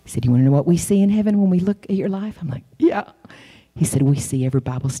 He said, you want to know what we see in heaven when we look at your life? I'm like, yeah. He said, we see every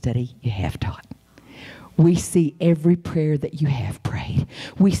Bible study you have taught. We see every prayer that you have prayed.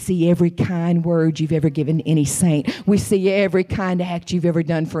 We see every kind word you've ever given any saint. We see every kind act you've ever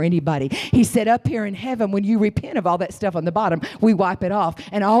done for anybody. He said up here in heaven, when you repent of all that stuff on the bottom, we wipe it off.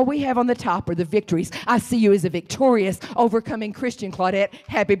 And all we have on the top are the victories. I see you as a victorious, overcoming Christian, Claudette.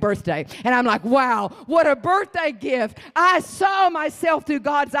 Happy birthday. And I'm like, wow, what a birthday gift. I saw myself through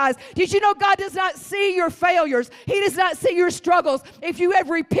God's eyes. Did you know God does not see your failures? He does not see your struggles. If you have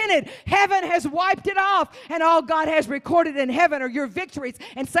repented, heaven has wiped it off. And all God has recorded in heaven are your victories.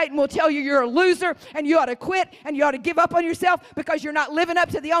 And Satan will tell you you're a loser and you ought to quit and you ought to give up on yourself because you're not living up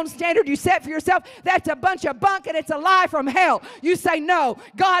to the own standard you set for yourself. That's a bunch of bunk and it's a lie from hell. You say, no,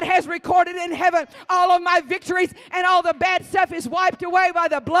 God has recorded in heaven all of my victories and all the bad stuff is wiped away by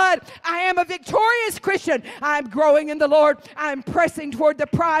the blood. I am a victorious Christian. I'm growing in the Lord. I'm pressing toward the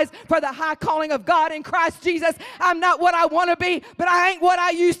prize for the high calling of God in Christ Jesus. I'm not what I want to be, but I ain't what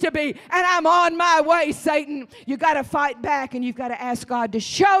I used to be. And I'm on my way, Satan. You got to fight back and you've got to ask God to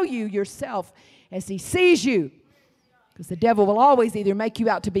show you yourself as he sees you. Because the devil will always either make you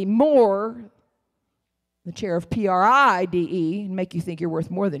out to be more, the chair of PRIDE, and make you think you're worth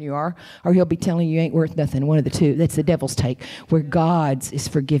more than you are, or he'll be telling you ain't worth nothing, one of the two. That's the devil's take, where God's is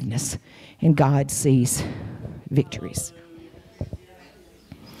forgiveness and God sees victories.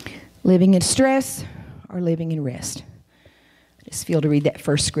 Living in stress or living in rest. I just feel to read that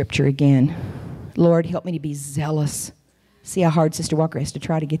first scripture again. Lord, help me to be zealous. See how hard Sister Walker has to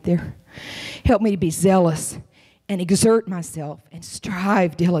try to get there? Help me to be zealous and exert myself and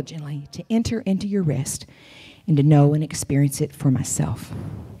strive diligently to enter into your rest and to know and experience it for myself.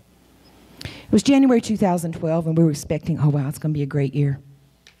 It was January 2012 and we were expecting, oh wow, it's going to be a great year.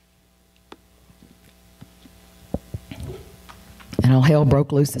 And all hell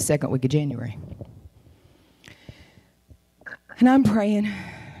broke loose the second week of January. And I'm praying,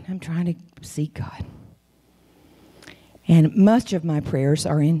 and I'm trying to seek God. And much of my prayers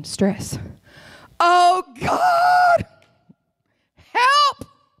are in stress. Oh, God, help!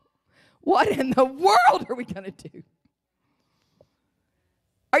 What in the world are we going to do?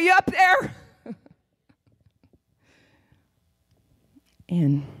 Are you up there?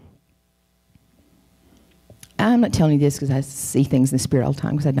 And I'm not telling you this because I see things in the Spirit all the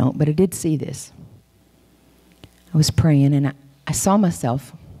time, because I don't, but I did see this. I was praying, and I saw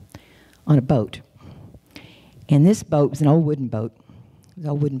myself on a boat. And this boat was an old wooden boat. It was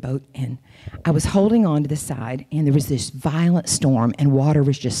an old wooden boat. And I was holding on to the side, and there was this violent storm, and water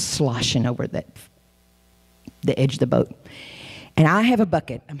was just sloshing over the edge of the boat. And I have a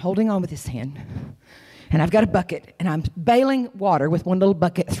bucket. I'm holding on with this hand. And I've got a bucket, and I'm bailing water with one little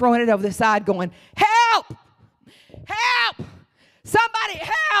bucket, throwing it over the side, going, help! Help! Somebody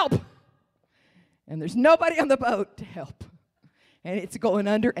help! And there's nobody on the boat to help. And it's going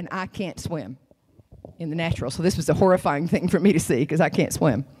under, and I can't swim in the natural. So this was a horrifying thing for me to see because I can't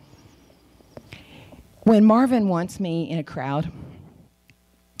swim. When Marvin wants me in a crowd,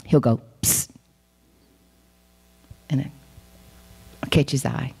 he'll go, psst. And I'll catch his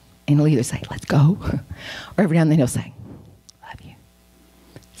eye. And he'll either say, let's go. Or every now and then he'll say, love you.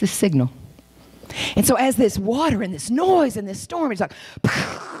 It's a signal. And so as this water and this noise and this storm, it's like,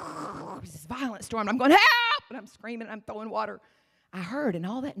 this violent storm. I'm going, help! And I'm screaming, and I'm throwing water. I heard in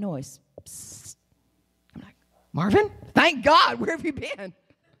all that noise, psst. I'm like, Marvin, thank God, where have you been?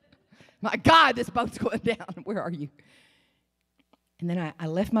 My God, this boat's going down. Where are you? And then I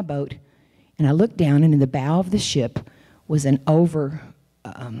left my boat, and I looked down, and in the bow of the ship was an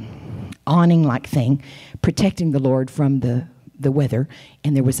awning-like thing protecting the Lord from the weather,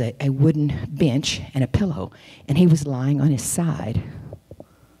 and there was a wooden bench and a pillow, and he was lying on his side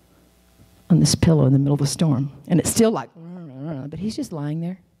on this pillow in the middle of the storm. And it's still like, but he's just lying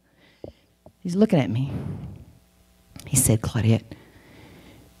there. He's looking at me. He said, Claudette,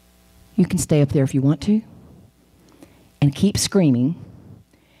 you can stay up there if you want to and keep screaming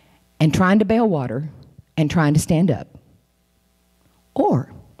and trying to bail water and trying to stand up.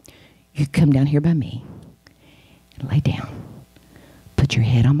 Or you come down here by me and lay down, put your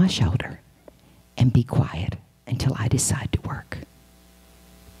head on my shoulder, and be quiet until I decide to work.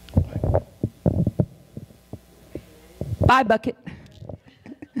 Bye, bucket.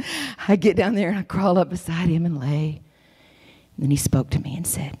 I get down there and I crawl up beside him and lay. And then he spoke to me and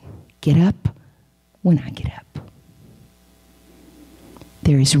said, get up when I get up.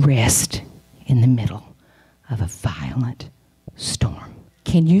 There is rest in the middle of a violent storm.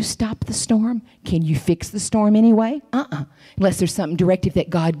 Can you stop the storm? Can you fix the storm anyway? Unless there's something directive that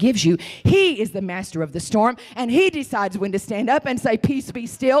God gives you. He is the master of the storm, and he decides when to stand up and say, peace, be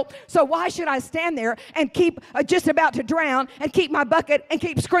still. So why should I stand there and keep just about to drown and keep my bucket and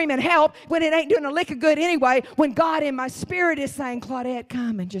keep screaming help when it ain't doing a lick of good anyway, when God in my spirit is saying, Claudette,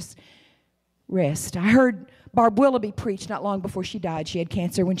 come and just rest. I heard Barb Willoughby preached not long before she died. She had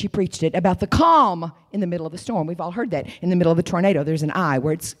cancer when she preached it, about the calm in the middle of the storm. We've all heard that. In the middle of a tornado, there's an eye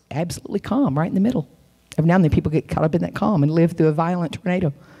where it's absolutely calm right in the middle. Every now and then people get caught up in that calm and live through a violent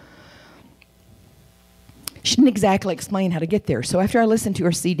tornado. She didn't exactly explain how to get there. So after I listened to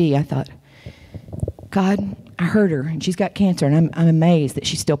her CD, I thought, God, I heard her, and she's got cancer, and I'm amazed that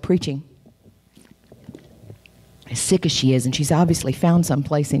she's still preaching. As sick as she is, and she's obviously found some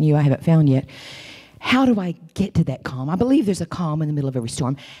place in you I haven't found yet. How do I get to that calm? I believe there's a calm in the middle of every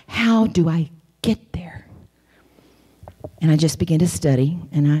storm. How do I get there? And I just began to study,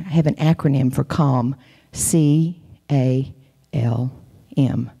 and I have an acronym for calm, C-A-L-M.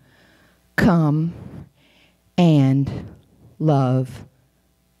 Come and love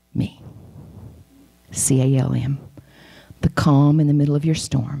me. C-A-L-M. The calm in the middle of your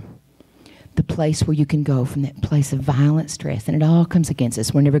storm. The place where you can go from that place of violent stress. And it all comes against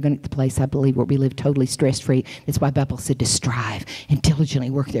us. We're never going to get to the place, I believe, where we live totally stress-free. That's why the Bible said to strive and diligently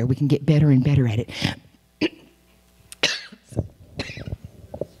work there. We can get better and better at it.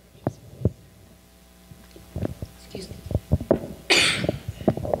 Excuse me.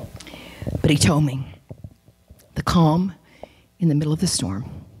 But he told me, the calm in the middle of the storm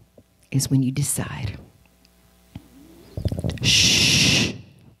is when you decide, shh.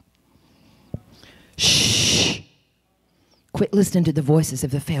 Quit listening to the voices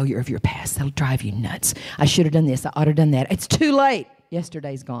of the failure of your past. That'll drive you nuts. I should have done this. I ought to have done that. It's too late.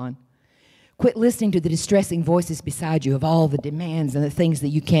 Yesterday's gone. Quit listening to the distressing voices beside you of all the demands and the things that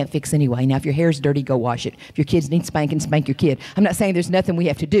you can't fix anyway. Now, if your hair's dirty, go wash it. If your kids need spanking, spank your kid. I'm not saying there's nothing we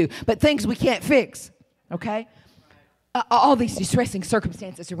have to do, but things we can't fix, okay? All these distressing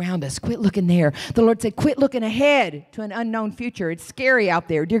circumstances around us. Quit looking there. The Lord said, quit looking ahead to an unknown future. It's scary out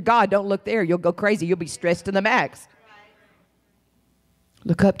there. Dear God, don't look there. You'll go crazy. You'll be stressed to the max.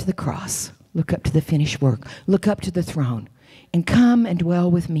 Look up to the cross. Look up to the finished work. Look up to the throne. And come and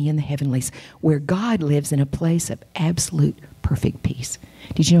dwell with me in the heavenlies, where God lives in a place of absolute perfect peace.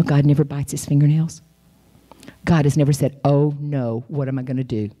 Did you know God never bites his fingernails? God has never said, oh no, what am I going to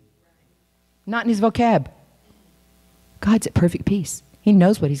do? Not in his vocab. God's at perfect peace. He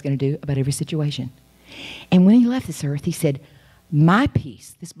knows what he's going to do about every situation. And when he left this earth, he said, my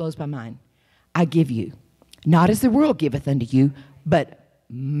peace, this blows my mind, I give you, not as the world giveth unto you, but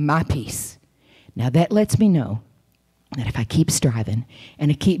my peace. Now that lets me know that if I keep striving and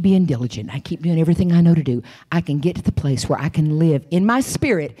I keep being diligent, I keep doing everything I know to do, I can get to the place where I can live in my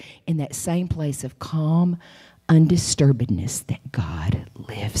spirit in that same place of calm undisturbedness that God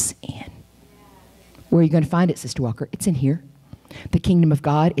lives in. Where are you going to find it, Sister Walker? It's in here. The kingdom of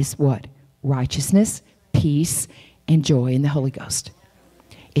God is what? Righteousness, peace, and joy in the Holy Ghost.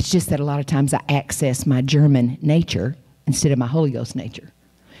 It's just that a lot of times I access my German nature instead of my Holy Ghost nature.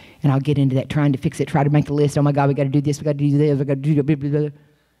 And I'll get into that trying to fix it, try to make the list. Oh my God, we got to do this, we got to do this, we got to do blah, blah, blah.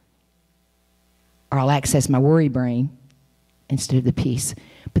 Or I'll access my worry brain instead of the peace.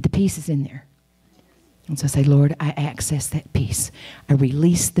 But the peace is in there. And so I say, Lord, I access that peace. I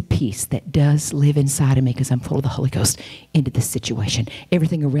release the peace that does live inside of me because I'm full of the Holy Ghost into this situation.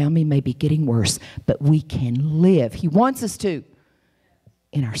 Everything around me may be getting worse, but we can live. He wants us to,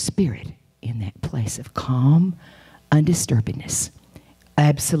 in our spirit, in that place of calm undisturbedness.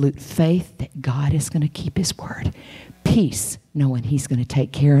 Absolute faith that God is going to keep his word. Peace, knowing he's going to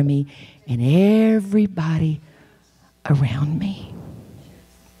take care of me and everybody around me.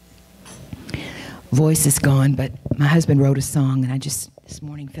 Voice is gone, but my husband wrote a song, and I just this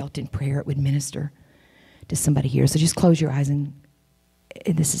morning felt in prayer it would minister to somebody here. So just close your eyes, and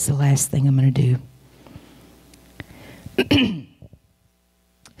this is the last thing I'm going to do.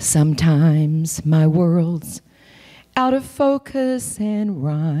 Sometimes my world's out of focus and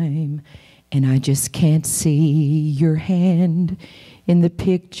rhyme, and I just can't see your hand in the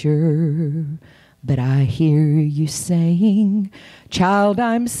picture. But I hear you saying, child,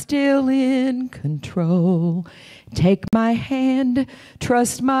 I'm still in control. Take my hand,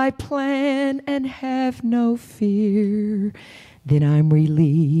 trust my plan, and have no fear. Then I'm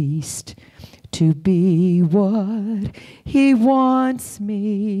released to be what he wants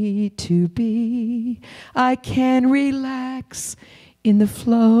me to be. I can relax in the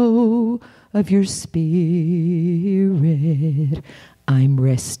flow of your spirit. I'm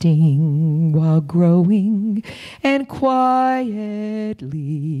resting while growing and quietly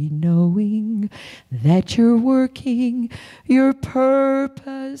knowing that you're working your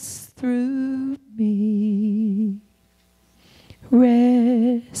purpose through me.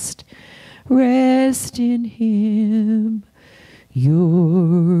 Rest, rest in Him.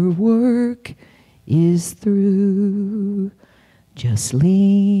 Your work is through. Just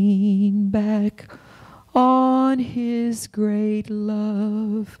lean back on His great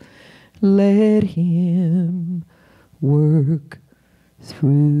love. Let Him work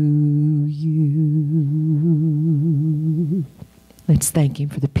through you. Let's thank Him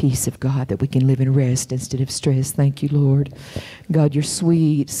for the peace of God, that we can live in rest instead of stress. Thank you, Lord. God, your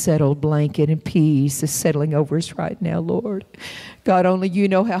sweet, settled blanket and peace is settling over us right now, Lord. God, only you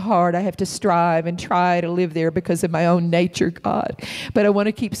know how hard I have to strive and try to live there because of my own nature, God. But I want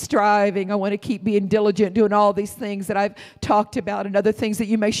to keep striving. I want to keep being diligent, doing all these things that I've talked about and other things that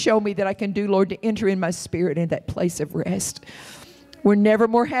you may show me that I can do, Lord, to enter in my spirit in that place of rest. We're never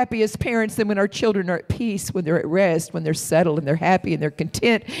more happy as parents than when our children are at peace, when they're at rest, when they're settled and they're happy and they're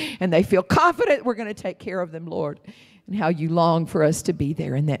content and they feel confident we're going to take care of them, Lord. And how you long for us to be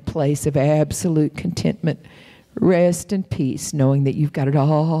there in that place of absolute contentment, rest and peace, knowing that you've got it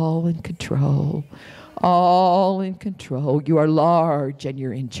all in control. All in control. You are large and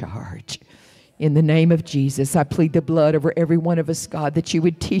you're in charge. In the name of Jesus, I plead the blood over every one of us, God, that you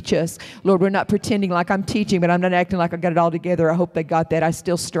would teach us. Lord, we're not pretending like I'm teaching, but I'm not acting like I got it all together. I hope they got that. I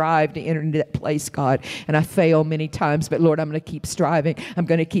still strive to enter into that place, God, and I fail many times. But Lord, I'm going to keep striving. I'm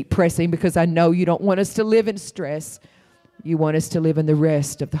going to keep pressing because I know you don't want us to live in stress. You want us to live in the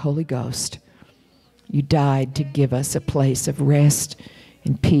rest of the Holy Ghost. You died to give us a place of rest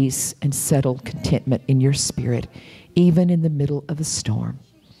and peace and settled contentment in your spirit, even in the middle of a storm.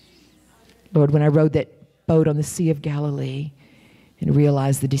 Lord, when I rode that boat on the Sea of Galilee and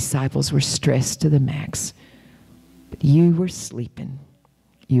realized the disciples were stressed to the max, but you were sleeping,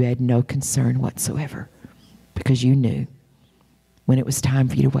 you had no concern whatsoever because you knew when it was time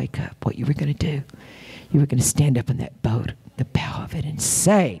for you to wake up what you were going to do. You were going to stand up in that boat, the bow of it, and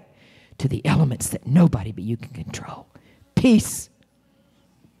say to the elements that nobody but you can control, peace,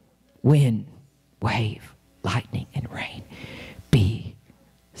 wind, wave, lightning, and rain, be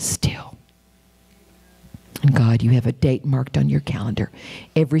still. And God, you have a date marked on your calendar.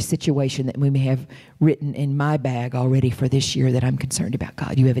 Every situation that we may have written in my bag already for this year that I'm concerned about,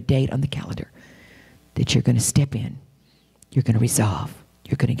 God, you have a date on the calendar that you're going to step in. You're going to resolve.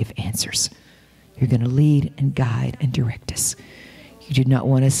 You're going to give answers. You're going to lead and guide and direct us. You do not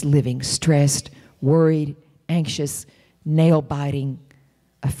want us living stressed, worried, anxious, nail-biting,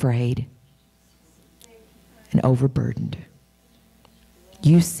 afraid, and overburdened.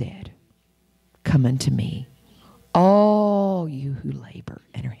 You said, come unto me, all you who labor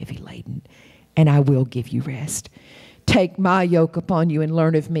and are heavy laden, and I will give you rest. Take my yoke upon you and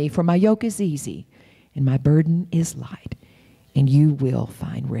learn of me, for my yoke is easy and my burden is light, and you will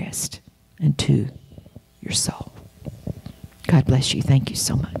find rest unto your soul. God bless you. Thank you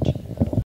so much.